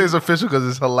 Now I wouldn't say it's official because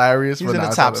it's hilarious. He's in the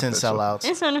top 10 sellouts.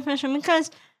 It's unofficial because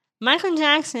Michael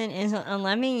Jackson is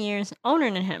 11 years older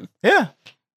than him. Yeah.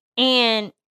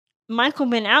 And Michael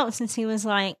been out since he was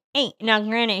like 8. Now,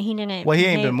 granted, he didn't. Well, he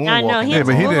ain't been moonwalking. I know he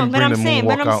but he didn't bring the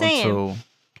moonwalk out saying, until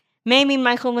maybe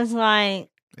Michael was like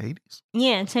 80s.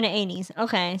 Yeah, to the 80s.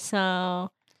 Okay, so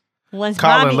was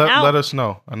Colin, Bobby out? let us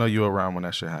know. I know you were around when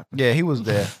that shit happened. Yeah, he was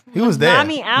there. He was there.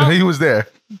 Bobby out? He was there.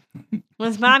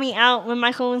 Was Bobby out when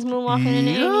Michael was moonwalking in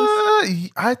the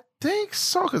 80s? I think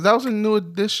so, because that was a new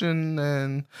edition,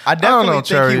 and I definitely think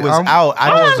Cherry. he was out. All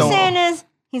I'm saying is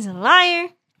he's a liar.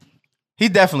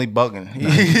 He's definitely bugging.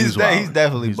 He's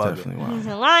definitely bugging. He's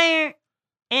a liar,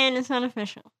 and it's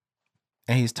unofficial.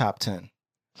 And he's top 10.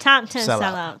 Top 10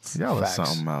 sellouts. Y'all are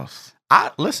something else.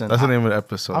 Listen. That's the name of the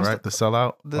episode, right? The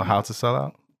sellout? Or how to sell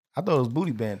out? I thought it was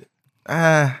Booty Bandit.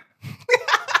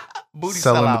 Booty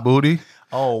selling the booty.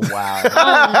 Oh, wow.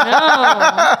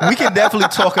 Oh, no. We can definitely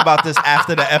talk about this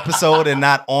after the episode and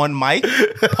not on mic.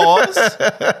 Pause.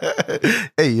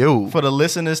 Hey, yo. For the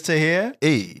listeners to hear.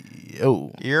 Hey,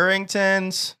 yo.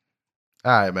 Earringtons.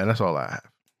 All right, man. That's all I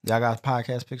have. Y'all got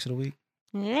podcast picks of the week?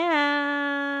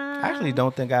 Yeah. I actually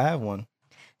don't think I have one.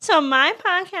 So my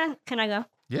podcast, can I go?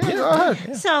 Yeah, go ahead.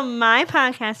 Yeah. So my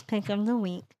podcast pick of the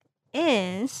week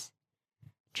is,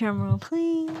 drumroll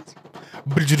please,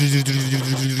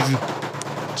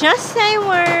 Just Say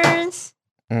Words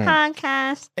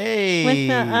podcast. Hey. With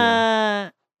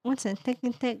the, what's it,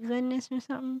 Thicky Thick Goodness or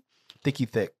something? Thicky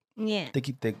Thick. Yeah.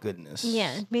 Thicky Thick Goodness.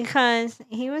 Yeah, because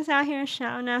he was out here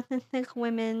shouting out the thick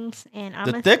women's, and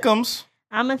I'm the Thickums.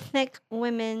 I'm a thick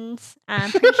women's.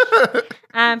 I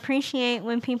appreciate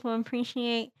when people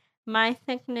appreciate my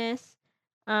thickness.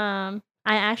 I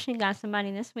actually got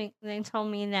somebody this week. They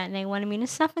told me that they wanted me to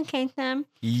suffocate them.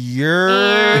 You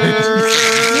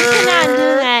cannot do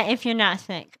that if you're not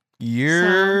thick.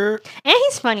 And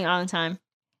he's funny all the time.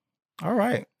 All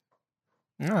right.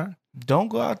 Don't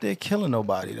go out there killing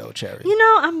nobody though, Cherry. You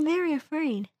know, I'm very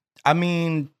afraid. I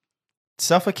mean,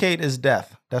 suffocate is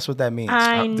death. That's what that means.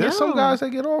 I know. There's some guys that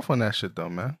get off on that shit though,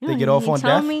 man. They get off on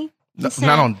death? Said,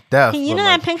 not on death. You know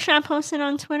that picture I posted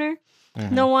on Twitter?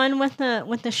 Mm-hmm. The one with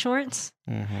the shorts?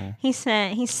 Mm-hmm. He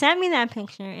sent me that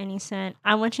picture and he said,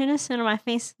 I want you to sit on my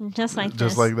face just like this.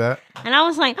 Just like that? And I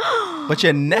was like, but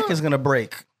your neck is going to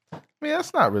break. I mean,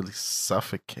 that's not really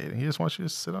suffocating. He just wants you to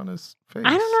sit on his face.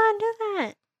 I don't know how to do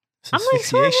that. I'm like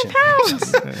 200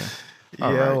 pounds.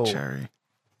 All right, Cherry.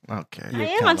 Okay. I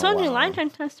am. I told you, lie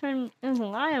detector test it was a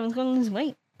lie. I was going to lose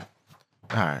weight.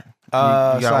 All right.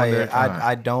 Sorry,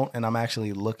 I don't, and I'm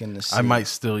actually looking to see. I might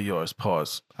steal yours.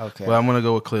 Pause. Okay. Well, I'm going to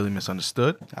go with Clearly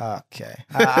Misunderstood. Okay.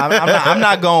 I'm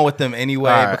not going with them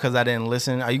anyway because I didn't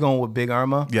listen. Are you going with Big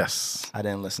Irma? Yes. I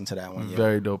didn't listen to that one yet.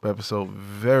 Very dope episode.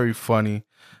 Very funny.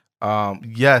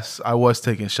 Yes, I was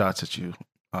taking shots at you,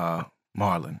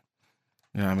 Marlon.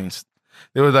 You know what I mean?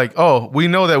 They were like, oh, we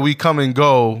know that we come and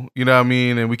go, you know what I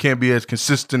mean? And we can't be as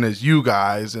consistent as you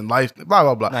guys in life, blah,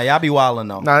 blah, blah. Now, y'all be wildin'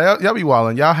 though. Nah, y'all be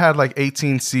wildin'. Y'all had like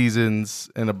 18 seasons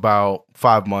in about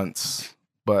 5 months.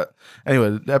 But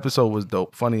anyway, the episode was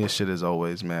dope. Funny as shit as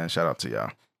always, man. Shout out to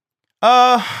y'all.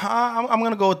 I'm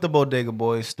going to go with the Bodega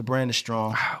Boys. The brand is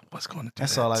strong. What's going to do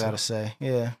That's all I got to say.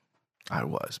 Yeah. I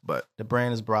was, but. The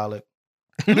brand is brolic.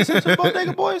 Listen to the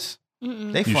Bodega Boys.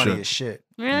 Mm-mm. They funny as shit.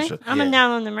 Really? I'm gonna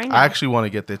download them right now. I actually want to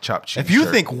get their chopped cheese. If you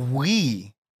think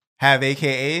we have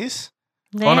AKAs,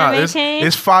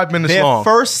 it's 5 minutes long.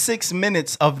 Their first 6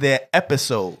 minutes of their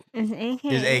episode is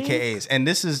AKAs, and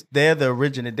they're the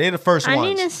original. They're the first ones. I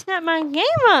need to step my game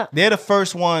up. They're the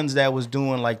first ones that was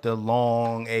doing like the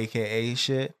long AKA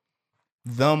shit.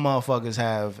 Them motherfuckers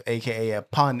have AKA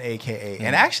upon AKA,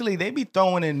 and actually they be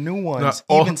throwing in new ones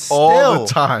all the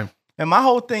time. And my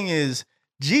whole thing is.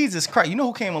 Jesus Christ! You know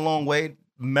who came a long way?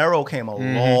 Mero came a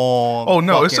long. Oh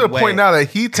no! It's to the point now that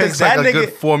he takes like a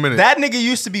good 4 minutes. That nigga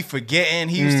used to be forgetting.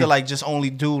 He used to like just only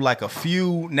do like a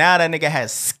few. Now that nigga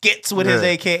has skits with his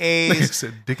AKAs. Nigga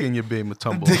said, "Dick in your baby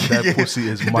tumble. That pussy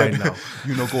is mine now.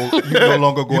 You no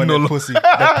longer go in that pussy.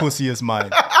 That pussy is mine."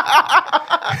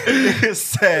 Nigga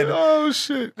said, "Oh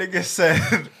shit." Nigga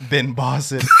said, "Ben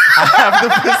Boston, I have the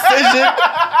precision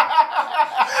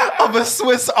of a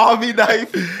Swiss Army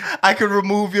knife. I can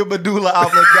remove your medulla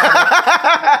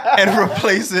oblongata and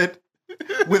replace it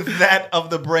with that of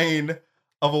the brain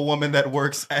of a woman that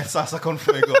works at Sasa Con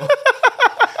Fuego."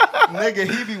 Nigga,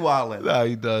 he be wildin'. Nah,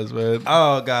 he does, man.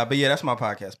 Oh, God. But yeah, that's my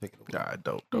podcast pick. Nah,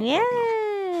 dope.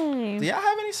 Yay. Do y'all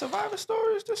have any Survivor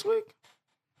stories this week?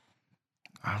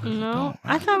 I really no. don't.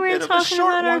 I thought we were talking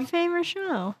about our favorite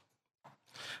show.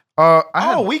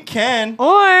 We can. Or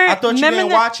I thought you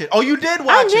didn't watch it. Oh, you did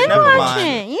watch it. Never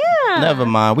mind. Yeah. Never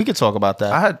mind. We could talk about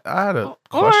that. I had a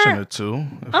question or two.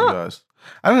 If you guys,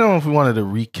 I don't know if we wanted to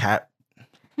recap.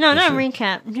 No, not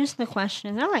recap. Just the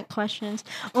questions. I like questions.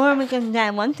 Or because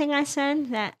that one thing I said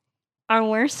that our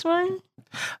worst one.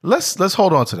 Let's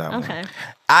hold on to that one. Okay.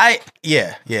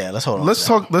 Let's hold on. Let's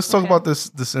talk about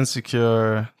this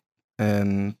Insecure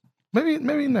and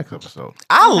maybe next episode.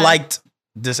 I liked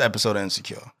this episode of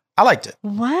Insecure. I liked it.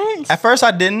 What? At first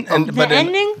I didn't. The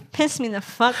ending pissed me the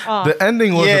fuck off. The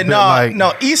ending was a bit like...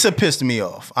 No, Issa pissed me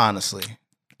off, honestly.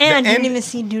 And I didn't even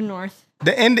see Due North.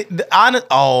 The end.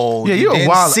 Yeah, you didn't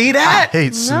wild. see that? I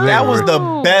hate slavery. That was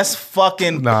the best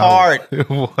fucking part.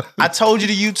 I told you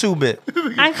to YouTube it.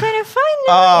 I couldn't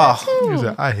find it. He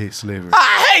said, I hate slavery.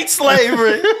 I hate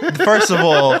slavery. First of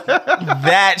all,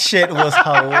 that shit was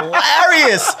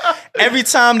hilarious. Every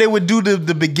time they would do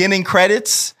the beginning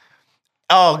credits.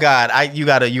 Oh God, you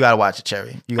gotta watch it,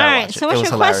 Cherry. You gotta watch it. So what's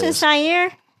your question,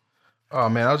 Sire? Oh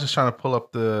man, I was just trying to pull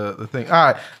up the thing.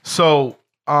 All right, so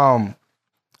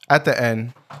at the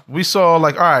end, we saw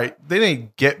like, all right, they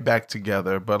didn't get back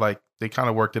together, but like they kind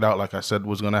of worked it out, like I said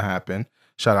was gonna happen.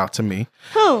 Shout out to me.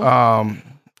 Who?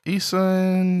 Issa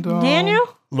and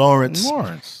Daniel?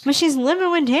 Lawrence. But she's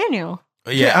living with Daniel.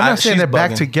 Yeah, I'm not saying they're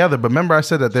back together, but remember I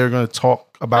said that they were going to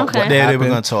talk about what happened. They were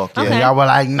going to talk, yeah. Okay. Y'all were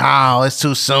like, nah, it's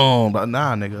too soon. But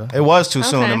nah, nigga. It was too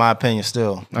soon, in my opinion,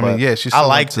 still. I mean, yeah, she still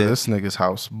liked went to it. this nigga's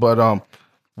house. But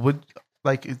would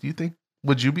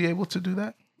you be able to do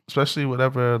that? Especially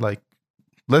whatever, like,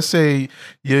 let's say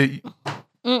you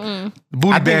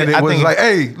Booty Bandit was like,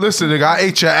 hey, listen, nigga, I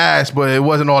ate your ass, but it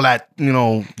wasn't all that,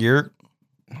 You're...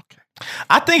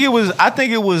 I think it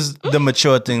was the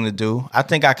mature thing to do. I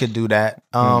think I could do that.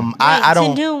 I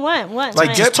don't to do what?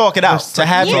 like just talk it out to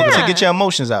get your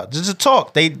emotions out. Just to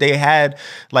talk. They had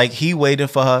like he waited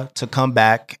for her to come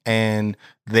back and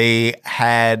they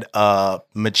had a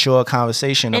mature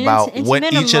conversation about what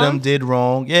each of them did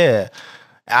wrong. Yeah.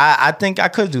 I think I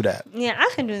could do that. Yeah, I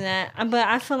could do that. But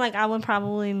I feel like I would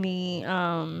probably be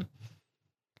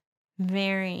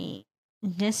very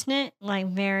distant, like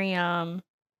very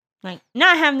like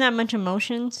not having that much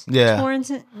emotions towards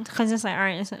it, because it's like, all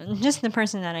right, it's just the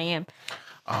person that I am.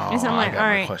 Oh, so I'm like,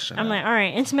 all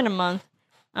right, it's been a month.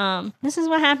 This is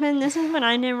what happened. This is what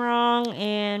I did wrong,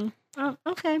 and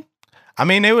okay. I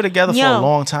mean, they were together for a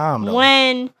long time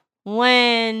though.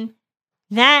 When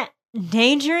that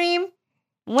daydream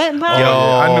went by,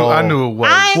 I knew it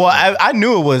was. I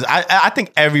knew it was. I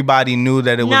think everybody knew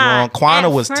that it was wrong. Quana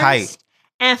was tight.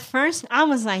 At first, I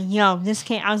was like, yo, this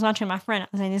can't. I was watching my friend. I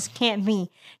was like, this can't be.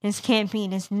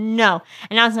 No.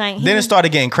 And I was like, then it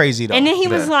started getting crazy though. And then he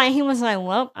was like,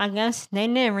 well, I guess they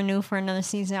didn't renew for another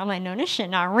season. I'm like, no, this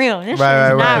shit not real. This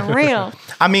shit is not real.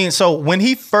 I mean, so when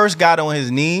he first got on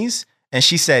his knees and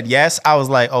she said yes, I was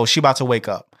like, oh, she about to wake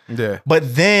up. Yeah.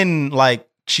 But then like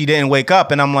she didn't wake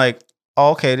up, and I'm like,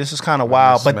 oh, okay, this is kind of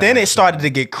wild. But then it started to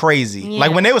get crazy. Yeah.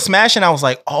 Like when they were smashing, I was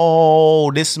like,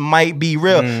 oh, this might be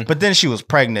real. But then she was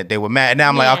pregnant. They were mad. Now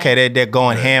I'm like, okay, they're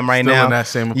going ham right Still now. In that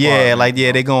same apartment.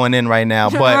 They're going in right now.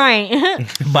 But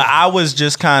but I was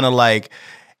just kind of like,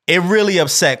 it really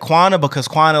upset Quana because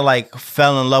Quana like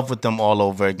fell in love with them all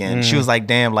over again. She was like,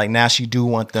 damn, like now she do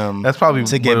want them that's probably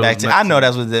to get back to. I know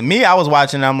that's what it. Me, I was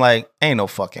watching. I'm like, ain't no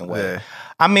fucking way. Yeah.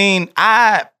 I mean,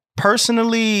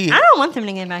 personally, I don't want them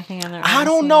to get back together. Honestly. I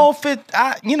don't know if it.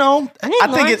 I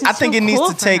think it needs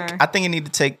to take. I think it need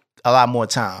to take a lot more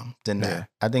time than that. Yeah.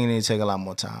 I think it needs to take a lot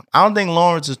more time. I don't think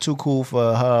Lawrence is too cool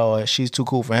for her or she's too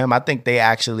cool for him. I think they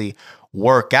actually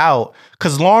work out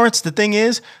because Lawrence. The thing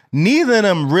is, neither of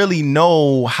them really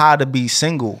know how to be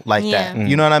single like that.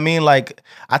 You know what I mean? Like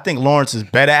I think Lawrence is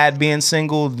better at being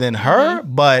single than her,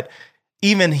 but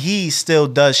even he still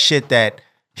does shit that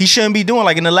he shouldn't be doing.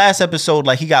 Like in the last episode,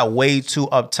 like he got way too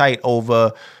uptight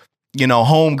over,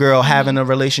 homegirl having a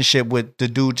relationship with the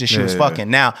dude that she was fucking.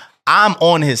 Now, I'm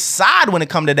on his side when it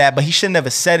come to that, but he should never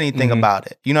said anything about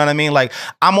it. You know what I mean? Like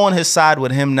I'm on his side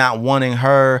with him not wanting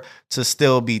her to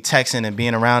still be texting and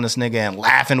being around this nigga and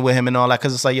laughing with him and all that.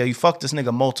 Cause it's like, yo, you fucked this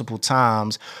nigga multiple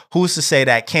times. Who's to say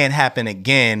that can't happen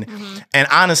again? And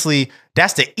honestly,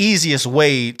 that's the easiest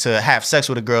way to have sex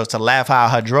with a girl is to laugh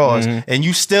out her drawers. And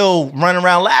you still run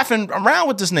around laughing around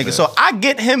with this nigga. Yeah. So I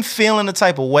get him feeling the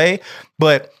type of way,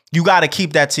 but you got to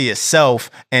keep that to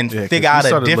yourself and figure out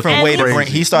a different way to bring.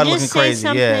 He started looking crazy.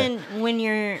 When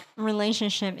your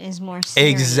relationship is more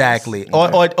serious. Exactly.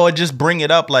 Or just bring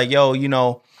it up like, yo,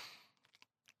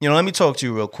 let me talk to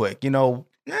you real quick.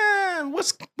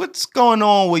 What's going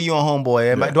on with you and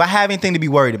homeboy? Do I have anything to be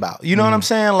worried about? You know what I'm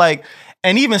saying? Like,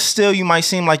 and even still, you might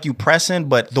seem like you pressing,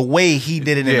 but the way he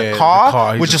did it in the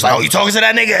car which is like, oh, you talking to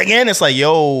that nigga again? It's like,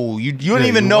 yo, you don't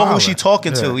even know who she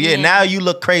talking to. Yeah, now you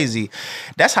look crazy.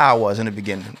 That's how I was in the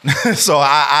beginning. So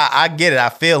I get it. I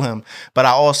feel him. But I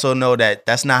also know that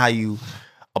that's not how you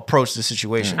approach the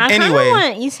situation. I kind of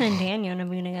want Issa and Daniel to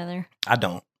be together. I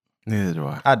don't. Neither do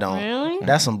I. I don't. Really?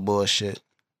 That's some bullshit.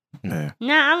 Yeah.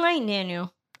 Nah, I like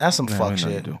Daniel. That's some fuck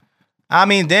shit. I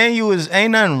mean, Daniel there's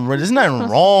nothing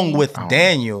wrong with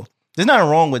Daniel. There's nothing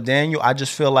wrong with Daniel. I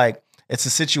just feel like it's a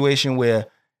situation where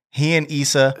he and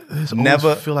Issa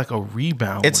never feel like a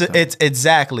rebound. It's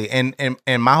exactly. And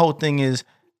my whole thing is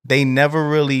they never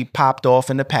really popped off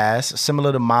in the past,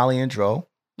 similar to Molly and Dro.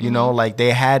 You know, like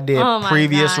they had their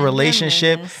previous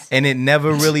relationship and it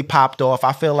never really popped off.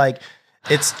 I feel like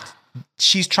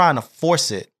she's trying to force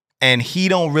it and he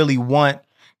don't really want.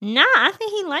 Nah, I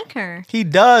think he like her. He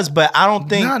does, but I don't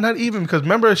think. Nah, not even, because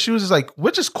remember she was just like,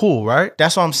 which is cool, right?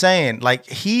 That's what I'm saying. Like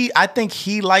I think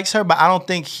he likes her, but I don't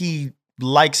think he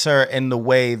likes her in the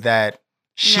way that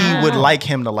she would like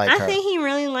him to like her. I think he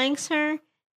really likes her,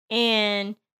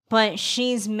 but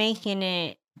she's making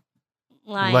it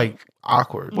like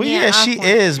awkward. Well, yeah, awkward. She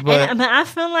is, but I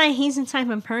feel like he's the type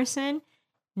of person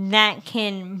that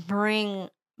can bring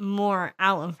more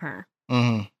out of her.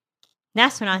 Mm-hmm.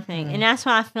 That's what I think, and that's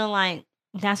why I feel like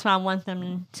that's why I want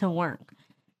them to work.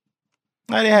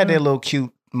 They had their little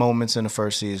cute moments in the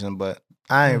first season, but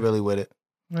I ain't really with it.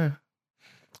 Yeah.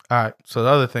 All right. So the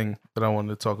other thing that I wanted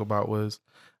to talk about was,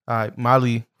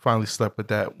 Molly finally slept with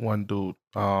that one dude,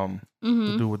 the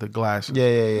dude with the glasses.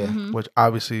 Yeah. Mm-hmm. Which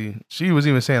obviously she was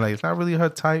even saying like it's not really her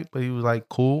type, but he was like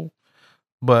cool.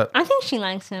 But I think she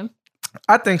likes him.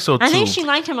 I think so too. I think she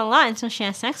liked him a lot until she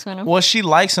had sex with him. Well, she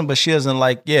likes him, but she doesn't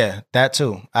like. Yeah, that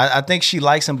too. I think she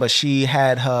likes him, but she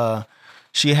had her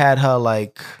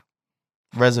like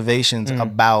reservations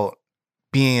about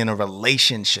being in a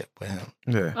relationship with him.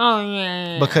 Yeah. Oh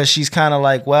yeah. Because she's kind of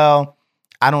like, well,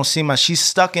 I don't see she's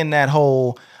stuck in that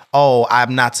whole, oh,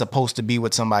 I'm not supposed to be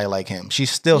with somebody like him.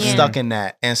 She's still stuck in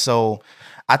that. And so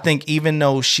I think even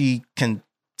though she can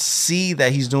see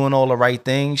that he's doing all the right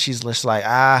things, she's just like,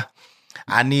 I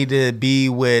need to be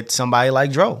with somebody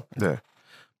like Dro. Yeah.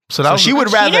 So she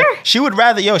would rather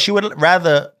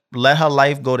let her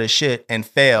life go to shit and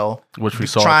fail, which we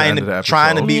saw at the end of the episode.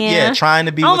 trying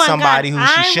to be with somebody who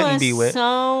she shouldn't be with.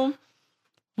 I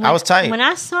was tight when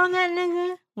I saw that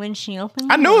nigga when she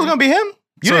opened. I knew it was gonna be him.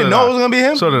 You didn't know it was gonna be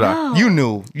him. So did I. You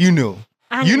knew. You knew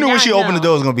when she opened the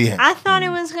door it was gonna be him. I thought it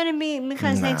was gonna be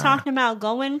because they talked about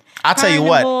going. I'll tell you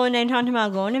what. And they talked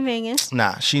about going to Vegas.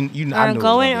 Nah, she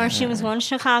was going to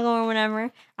Chicago or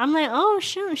whatever. I'm like, oh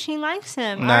shoot, she likes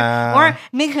him. Nah. Or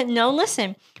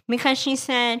because she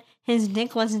said his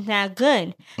dick wasn't that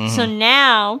good. Mm-hmm. So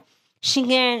now she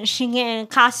getting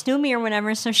costumey or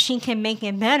whatever, so she can make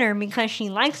it better because she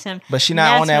likes him. But she's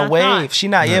not on that wave. She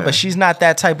not but she's not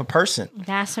that type of person.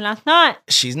 That's what I thought.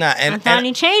 She's not. And, I thought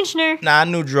he changed her. Nah, I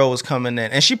knew Dro was coming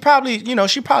in, and she probably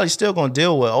still gonna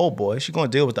deal with old boy. She's gonna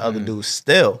deal with the other dudes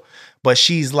still, but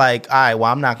she's like, all right,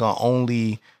 well, I'm not gonna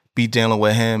only be dealing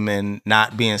with him and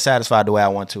not being satisfied the way I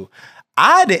want to.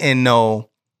 I didn't know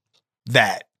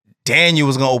that Daniel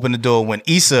was gonna open the door when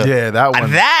Issa. Yeah, that one.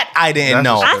 That I didn't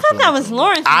know. I thought that was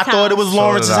Lawrence's house. I thought it was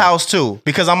Lawrence's house too,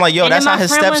 because I'm like, yo, that's how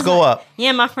his steps go up.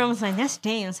 Yeah, my friend was like, that's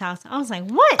Daniel's house. I was like,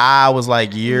 what? I was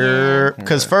like,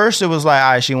 because first it was like,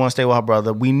 all right, she wants to stay with her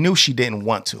brother. We knew she didn't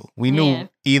want to. We knew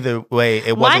either way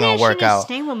it wasn't gonna work out.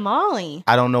 Stay with Molly.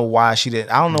 I don't know why she didn't.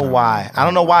 I don't know why. I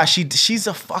don't know why she's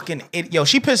a fucking idiot. Yo,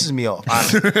 she pisses me off.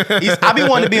 I be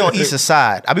wanting to be on Issa's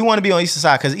side.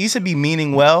 Because Issa be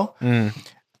meaning well.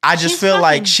 I just feel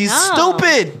like she's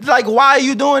stupid. Like, why are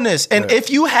you doing this? And if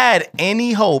you had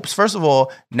any hopes, first of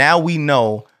all, now we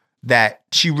know that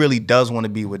she really does want to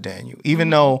be with Daniel. Even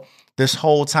though this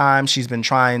whole time she's been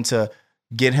trying to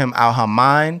get him out her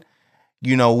mind,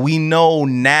 we know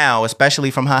now,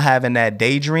 especially from her having that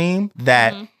daydream,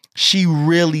 that she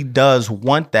really does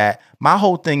want that. My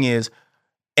whole thing is,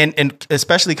 and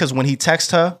especially because when he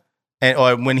texted her,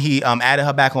 or when he added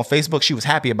her back on Facebook, she was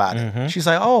happy about it. She's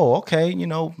like, oh, okay,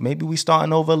 maybe we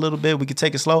starting over a little bit. We could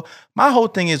take it slow. My whole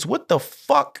thing is, what the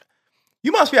fuck?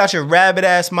 You must be out your rabbit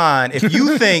ass mind if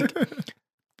you think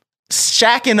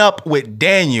shacking up with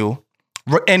Daniel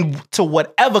and to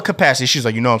whatever capacity. She's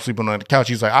like, I'm sleeping on the couch.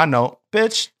 He's like, I know,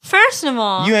 bitch. First of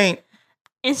all, you ain't.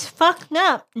 It's fucked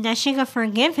up that she could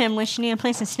forgive him when she need a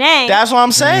place to stay. That's what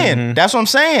I'm saying. That's what I'm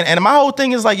saying. And my whole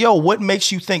thing is like, yo, what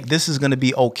makes you think this is going to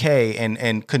be okay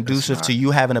and conducive to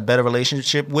you having a better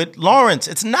relationship with Lawrence?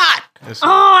 It's not.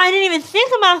 I didn't even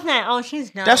think about that. Oh, she's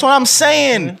done. That's what I'm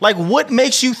saying. Like, what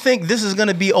makes you think this is going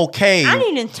to be okay? I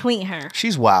need to tweet her.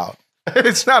 She's wild.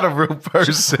 It's not a real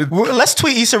person. Let's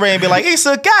tweet Issa Rae and be like,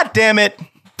 Issa, God damn it.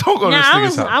 Don't go to this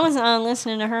nigga's house. I was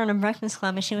listening to her on the Breakfast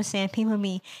Club, and she was saying people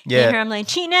be her. I'm like,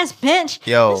 cheating ass bitch.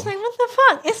 Yo, it's like, what the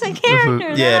fuck? It's a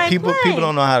character. Yeah, people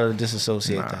don't know how to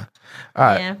disassociate that. All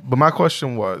right, but my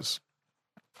question was,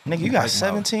 nigga, you got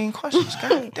 17 questions.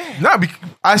 God damn. Nah,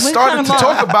 I started to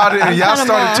talk about it, and y'all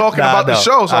started talking about the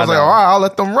show, so I was like, all right, I'll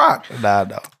let them rock. No.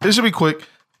 This should be quick.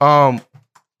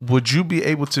 Would you be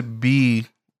able to be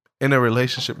in a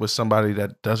relationship with somebody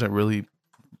that doesn't really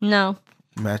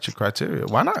match your criteria?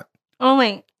 Why not? Oh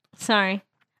wait, sorry.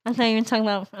 I thought you were talking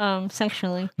about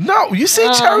sexually. No, you see,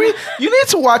 Cherry, you need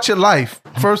to watch your life,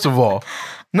 first of all.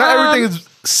 Not everything is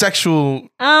sexual.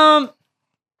 That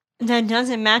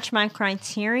doesn't match my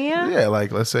criteria. Yeah,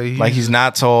 like let's say he's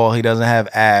not tall, he doesn't have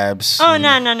abs. Oh no.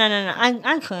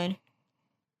 I could.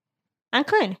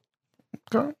 Okay.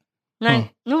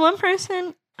 Like the one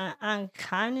person I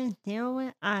kind of deal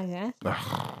with, I guess.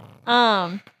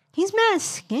 He's mad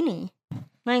skinny.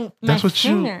 Like that's what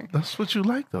finger. That's what you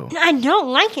like, though. I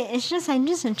don't like it. It's just I'm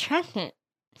just attracted.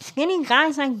 Skinny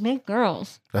guys like big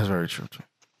girls. That's very true.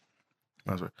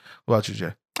 That's right. What about you,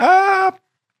 Jay?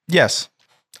 Yes,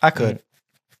 I could.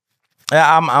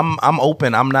 Yeah, I'm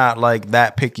open. I'm not like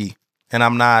that picky, and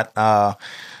I'm not.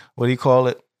 What do you call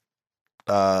it?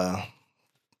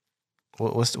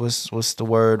 What's the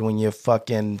word when you're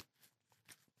fucking?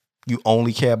 You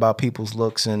only care about people's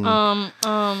looks and you know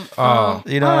what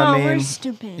I mean? We're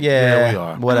stupid. Yeah, we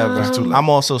are. Whatever. I'm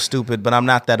also stupid, but I'm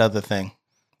not that other thing.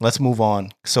 Let's move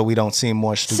on so we don't seem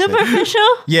more stupid.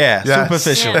 Superficial? Yeah, yes.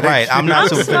 Superficial. Yeah. Right. I'm not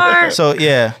super. Smart. So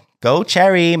yeah, go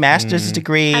Cherry, master's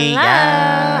degree. Hello,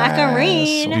 yes. I can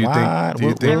read. Do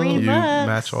you think you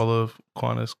match all of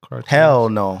Quana's criteria? Hell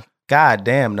no. God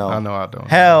damn no. I know I don't.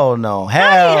 Hell no.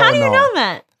 How do you know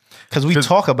that? Because we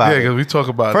talk about it. Yeah, because we talk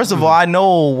about it. First of all, I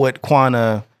know what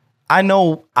Quana... I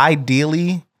know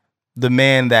ideally the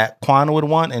man that Quana would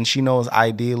want, and she knows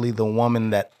ideally the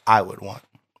woman that I would want.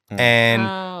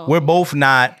 And we're both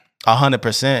not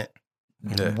 100%.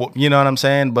 Yeah. You know what I'm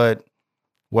saying? But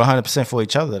we're 100% for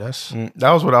each other.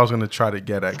 That was what I was going to try to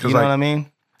get at. You know what I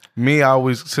mean? Me, I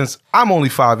always... Since I'm only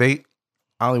 5'8",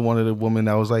 I only wanted a woman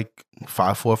that was like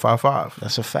 5'4", 5'5".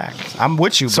 That's a fact. I'm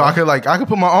with you, bro. So I could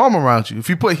put my arm around you. If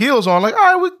you put heels on, like, all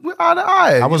right, we're eye to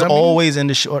eye. I was always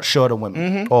into shorter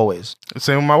women. Mm-hmm. Always.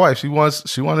 Same with my wife. She wanted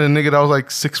a nigga that was like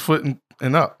 6 foot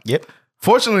and up. Yep.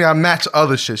 Fortunately, I matched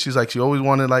other shit. She always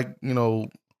wanted like, you know,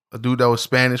 a dude that was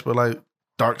Spanish but like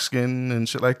dark skin and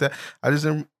shit like that. I just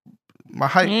didn't. My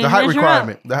height, the height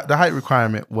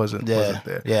requirement wasn't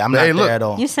there. Yeah, I'm not there at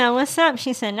all. You said, "What's up?"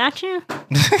 She said, "Not you."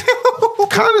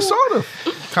 Kind of, sort of.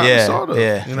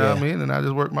 Yeah, you know what I mean? And I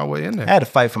just worked my way in there. I had to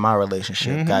fight for my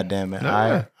relationship. Mm-hmm. God damn it.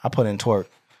 Yeah. I put in twerk.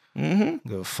 Mm-hmm.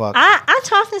 Give a fuck. I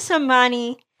talked to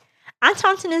somebody. I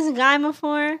talked to this guy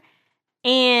before,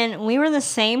 and we were the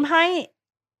same height.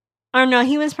 Or no,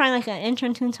 he was probably like an inch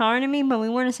or two taller than me, but we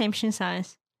weren't the same shoe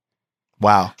size.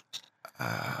 Wow.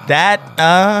 That's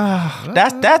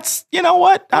you know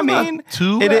what I mean.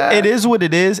 It is what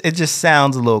it is. It just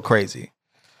sounds a little crazy.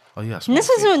 Oh yes. This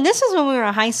is when we were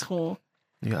in high school.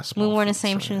 Yes. We weren't the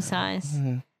same shoe size.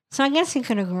 Mm-hmm. So I guess he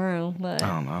could have grew, but I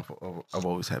don't know. I've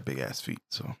always had big ass feet,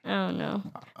 so I don't know.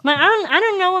 But I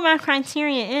don't know what my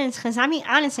criteria is, because I mean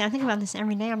honestly, I think about this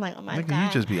every day. I'm like, oh my God,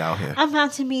 you just be out here. I'm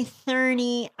about to be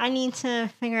 30. I need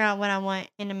to figure out what I want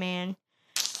in a man.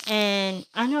 And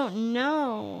I don't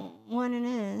know what it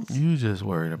is. You just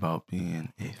worried about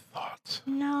being a thought.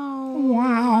 No.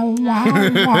 Wow. No,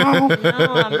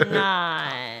 I'm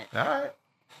not.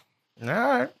 All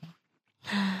right.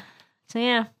 So,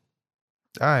 yeah.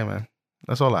 All right, man.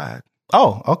 That's all I had.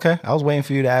 Oh, okay. I was waiting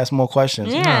for you to ask more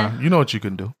questions. Yeah. You know what you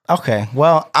can do. Okay.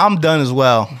 Well, I'm done as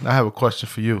well. I have a question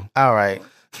for you. All right.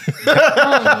 Oh,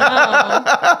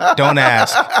 no. Don't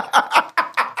ask.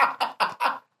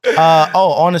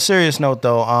 On a serious note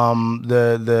though,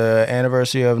 the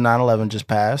anniversary of 9/11 just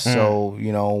passed, so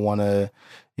want to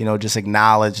just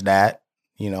acknowledge that,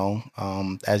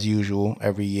 as usual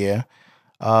every year.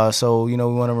 So we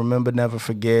want to remember, never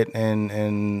forget,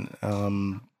 and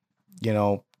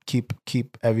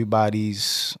keep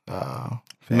everybody's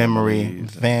memory,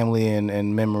 family,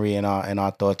 and memory in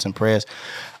our thoughts and prayers.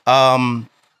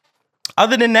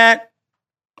 Other than that,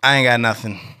 I ain't got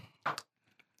nothing.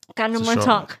 Got no more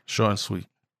talk. Short and sweet.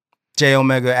 J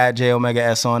Omega at J Omega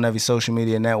S on every social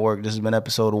media network. This has been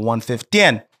episode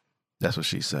 115. That's what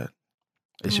she said.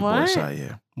 It's your boy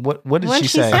Sayer. What did she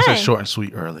say? I said short and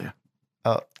sweet earlier.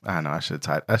 Oh, I know. I should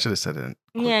have said it.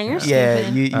 Yeah, you're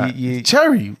stupid. You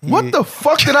Cherry, what the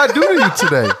fuck did I do to you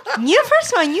today?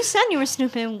 First of all, you said you were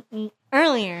stupid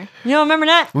earlier. You don't remember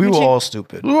that? We were all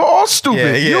stupid. We were all stupid.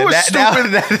 Yeah, you were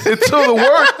stupid until the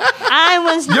work. I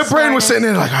was. Your brain was sitting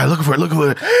there like, all right, look for it.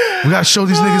 We gotta show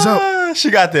these niggas up.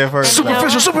 She got there first.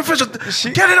 Superficial.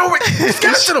 Get it over. Get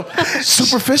it to them.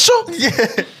 Superficial?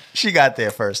 Yeah. She got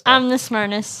there first. I'm the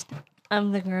smartest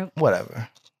of the group. Whatever.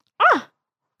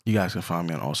 You guys can find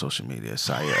me on all social media.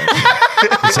 Sayer.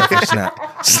 Except for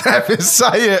Snap. Snap is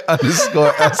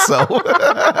Sayer_SO.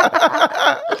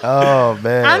 Oh,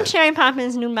 man. I'm Cherry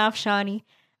Poppins' new mouth shawty.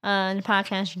 The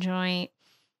podcast joint.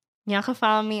 Y'all can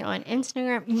follow me on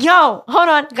Instagram. Yo, hold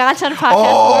on. Gotta tell the podcast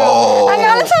world. I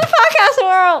gotta tell the podcast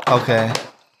world. Okay.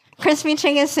 Crispy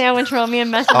chicken sandwich wrote me a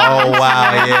message. Oh,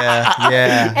 wow.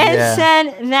 Yeah. And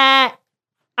said that,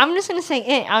 I'm just going to say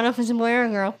it. I don't know if it's a boy or a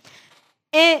girl.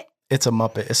 It's a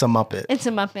Muppet. It's a Muppet.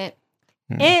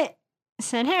 It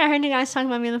said, hey, I heard you guys talking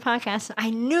about me on the podcast. I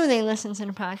knew they listened to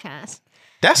the podcast.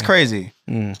 That's crazy.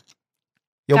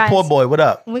 Yo, guys, poor boy, what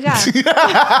up? We got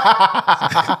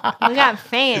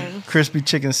fans. Crispy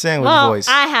chicken sandwich voice.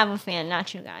 I have a fan,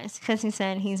 not you guys, because he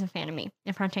said he's a fan of me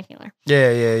in particular.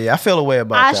 Yeah. I feel a way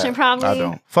about that. I should probably. I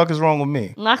don't. Fuck is wrong with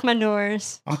me? Lock my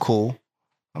doors. I'm cool.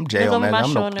 I'm J.O. man.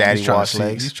 I'm no daddy wash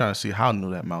legs. He's trying to see how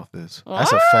new that mouth is.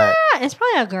 That's a fact. It's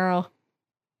probably a girl.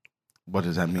 What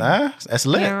does that mean? That's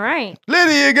lit. You're right.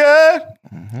 Lydia, good.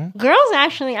 Mm-hmm. Girls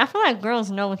actually, I feel like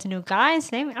girls know what to do. Guys,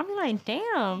 I'm like,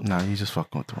 damn. Nah, you just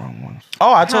fucking with the wrong ones.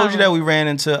 Oh, I told you that we ran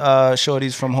into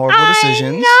shorties from Horrible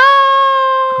Decisions.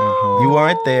 No. You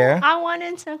weren't there. I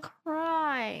wanted to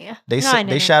cry. They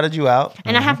shouted you out.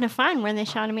 And I have to find where they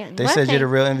shouted me out. They said you're the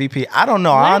real MVP. I don't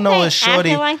know. All I know is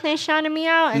shorty. Acting like they shouted me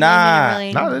out. And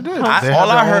they did.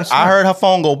 I heard her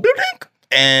phone go blink.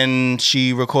 And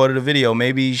she recorded a video.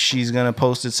 Maybe she's gonna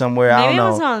post it somewhere. I don't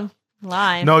know. Maybe it was on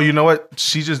live. No, you know what?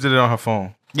 She just did it on her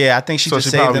phone. Yeah, I think she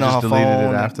just saved it on her phone.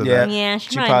 It after that. Yeah,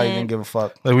 she probably didn't give a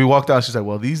fuck. Like we walked out, she's like,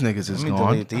 "Well, these niggas is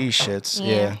gone. Delete these shits."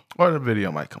 Yeah. Or the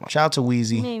video might come up. Shout out to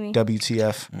Wheezy,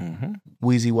 WTF,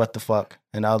 Wheezy, what the fuck,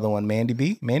 and the other one, Mandy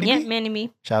B. Mandy B.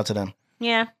 Shout out to them.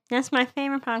 Yeah, that's my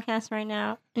favorite podcast right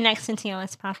now, next to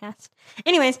TOS podcast.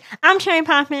 Anyways, I'm Cherry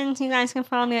Poppins. You guys can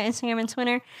follow me on Instagram and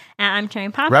Twitter at I'm Cherry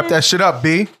Poppins. Wrap that shit up,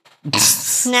 B.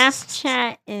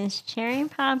 Snapchat is Cherry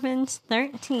Poppins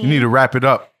 13. You need to wrap it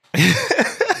up.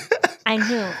 I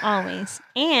do, always.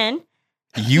 And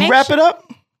you wrap it up?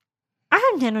 I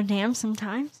have dental dams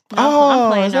sometimes.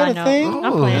 No, is that a thing?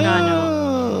 I'm playing on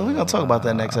no. We're going to talk about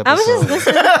that next episode. I was just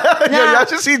listening. Yo, y'all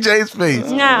should see Jay's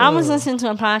face. I was listening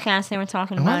to a podcast. They were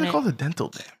talking about it. Why do they call it dental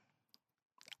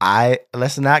dam?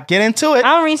 Let's not get into it.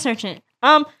 I'll research it.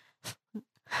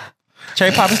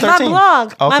 Cherry Poppins 13. My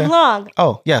blog.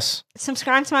 Oh, yes.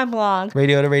 Subscribe to my blog.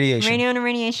 Radio to Radiation.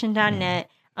 RadioToRadiation.net.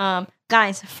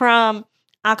 Guys, from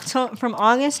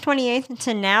August 28th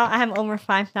to now, I have over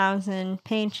 5,000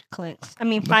 page clicks.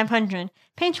 500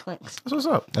 page clicks. That's what's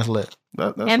up. That's lit.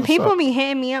 And people be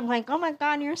hitting me up like, "Oh my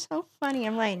God, you're so funny."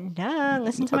 I'm like, "Duh,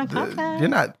 listen to my podcast." You're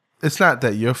not. It's not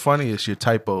that you're funny. It's your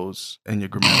typos and your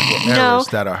grammatical errors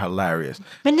that are hilarious.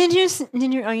 But did you?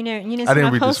 Oh, you didn't see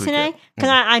my post today? Because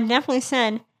I definitely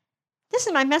said this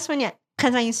is my best one yet.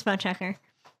 Because I used spell checker.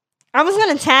 I was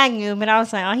gonna tag you, but I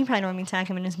was like, "Oh, he probably don't want me to tag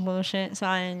him in this bullshit." So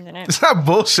I didn't. It's not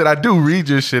bullshit. I do read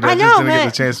your shit. I just didn't get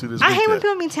the chance to this. I hate when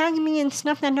people be tagging me in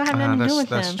stuff that don't have nothing to do with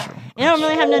them. True. It don't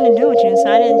really have nothing to do with you, so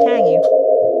I didn't tag you.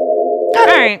 All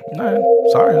right. No,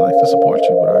 sorry, I like to support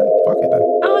you, but all right, fuck it then.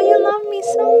 Oh, you love me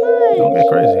so much. Don't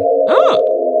get crazy. Oh.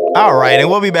 All right, and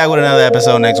we'll be back with another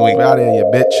episode next week. We out here, you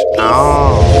bitch.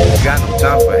 Oh. Got no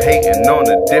time for hating on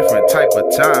a different type of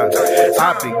time.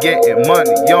 I been getting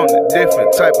money on a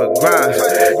different type of grind.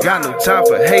 Got no time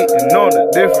for hating on a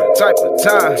different type of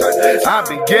time. I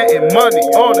been getting money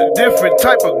on a different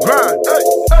type of grind.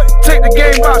 Take the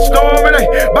game by storm and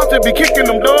about to be kicking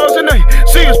them doors and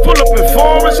see us pull up in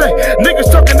foreigns.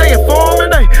 Niggas talking, they informing.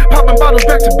 Popping bottles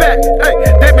back to back.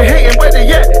 They been hating where they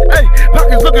at.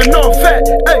 Pockets looking all fat.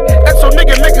 And so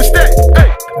nigga make a stack.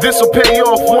 This'll pay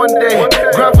off one day.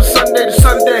 Grind from Sunday to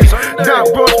Sunday. Down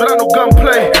bros, but I no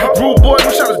gunplay. Rude boy, them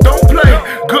shotters don't play.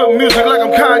 Good music like I'm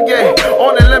Kanye.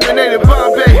 On that lemonade in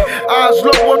Bombay. Eyes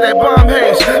low on that bomb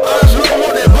haze. Eyes low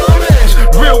on that bomb haze.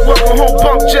 Real welcome home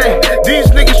bump J. These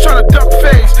niggas tryna duck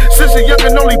face. Since a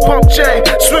youngin' only bump J.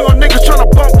 Swing on niggas tryna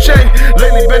bump J.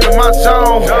 Lately been in my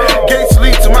zone. Gates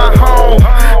lead to my home.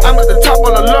 I'm at the top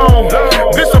all alone.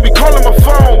 Bitch don't be calling my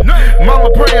phone. Mama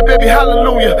praying, baby,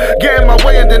 hallelujah. Get in my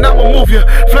way and then I'ma move ya.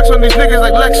 Flex on these niggas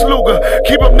like Lex Luger.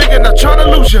 Keep up nigga, not tryna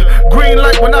lose ya. Green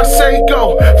light when I say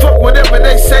go. Fuck whatever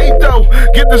they say though.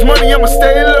 Get this money, I'ma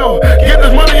stay low. Get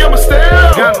this money, I'ma stay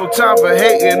low. Got no time for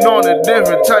hating on a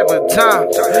different type of time.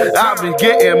 I been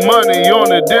getting money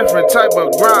on a different type of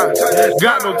grind.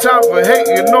 Got no time for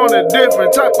hating on a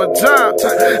different type of time.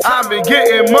 I been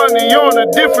getting money on a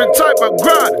different type of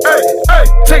grind.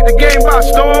 Take the game by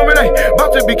storm and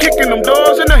about to be kicking them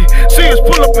doors and see us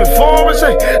pull up in foreigns.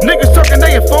 Niggas talking,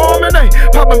 they informing.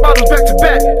 Popping bottles back to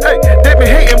back. They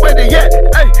been hating where they at.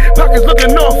 Pockets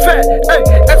looking all fat.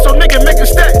 And so nigga make a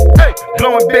stack.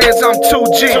 Blowing bands, I'm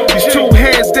 2G. These two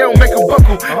hands, they don't make a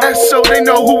buckle. That's so they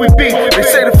know who we be. They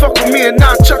say to fuck with me and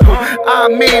I chuckle. I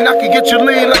mean, I can get you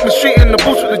lean like the street in the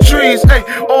boots with the trees. Ay,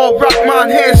 all rock, mine,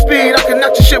 hand speed. I can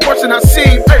knock your shit worse than I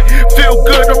see. Ay, feel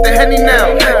good off the Henny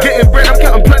now. Getting bread, I'm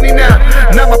counting plenty now.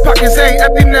 Now my pockets ain't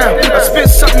empty now. I spit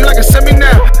something like a semi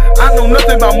now. I know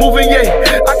nothing about moving, yeah.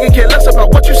 I can care less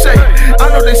about what you say. I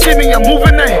know they see me, I'm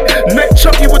moving, neck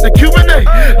chunky with the Cuban,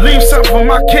 leave something for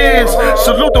my kids.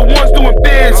 Salute the ones doing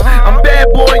bids. I'm bad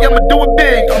boy, I'ma do it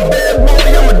big. I'm bad boy,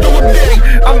 I'ma do it big.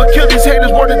 I'ma kill these haters,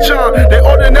 word of John. They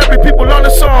ordinary people on the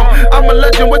song. I'm a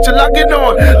legend, wait till I get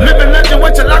on. Living legend,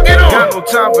 wait till I get on. Got no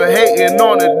time for hating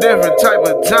on a different type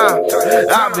of time.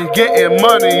 I've been getting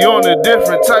money on a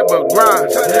different type of grind.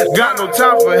 Got no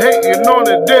time for hating on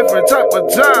a different type of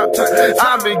time.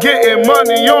 I've been getting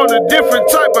money on a different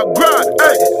type of grind.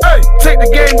 Hey, hey, take the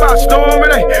game by storm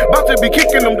and about to be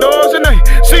kicking them doors and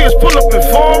see us pull up in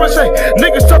foreigns.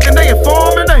 Niggas talking, they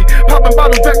informing. Popping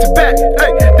bottles back to back.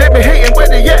 They been hating where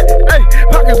they at.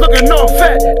 Pockets looking all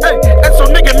fat.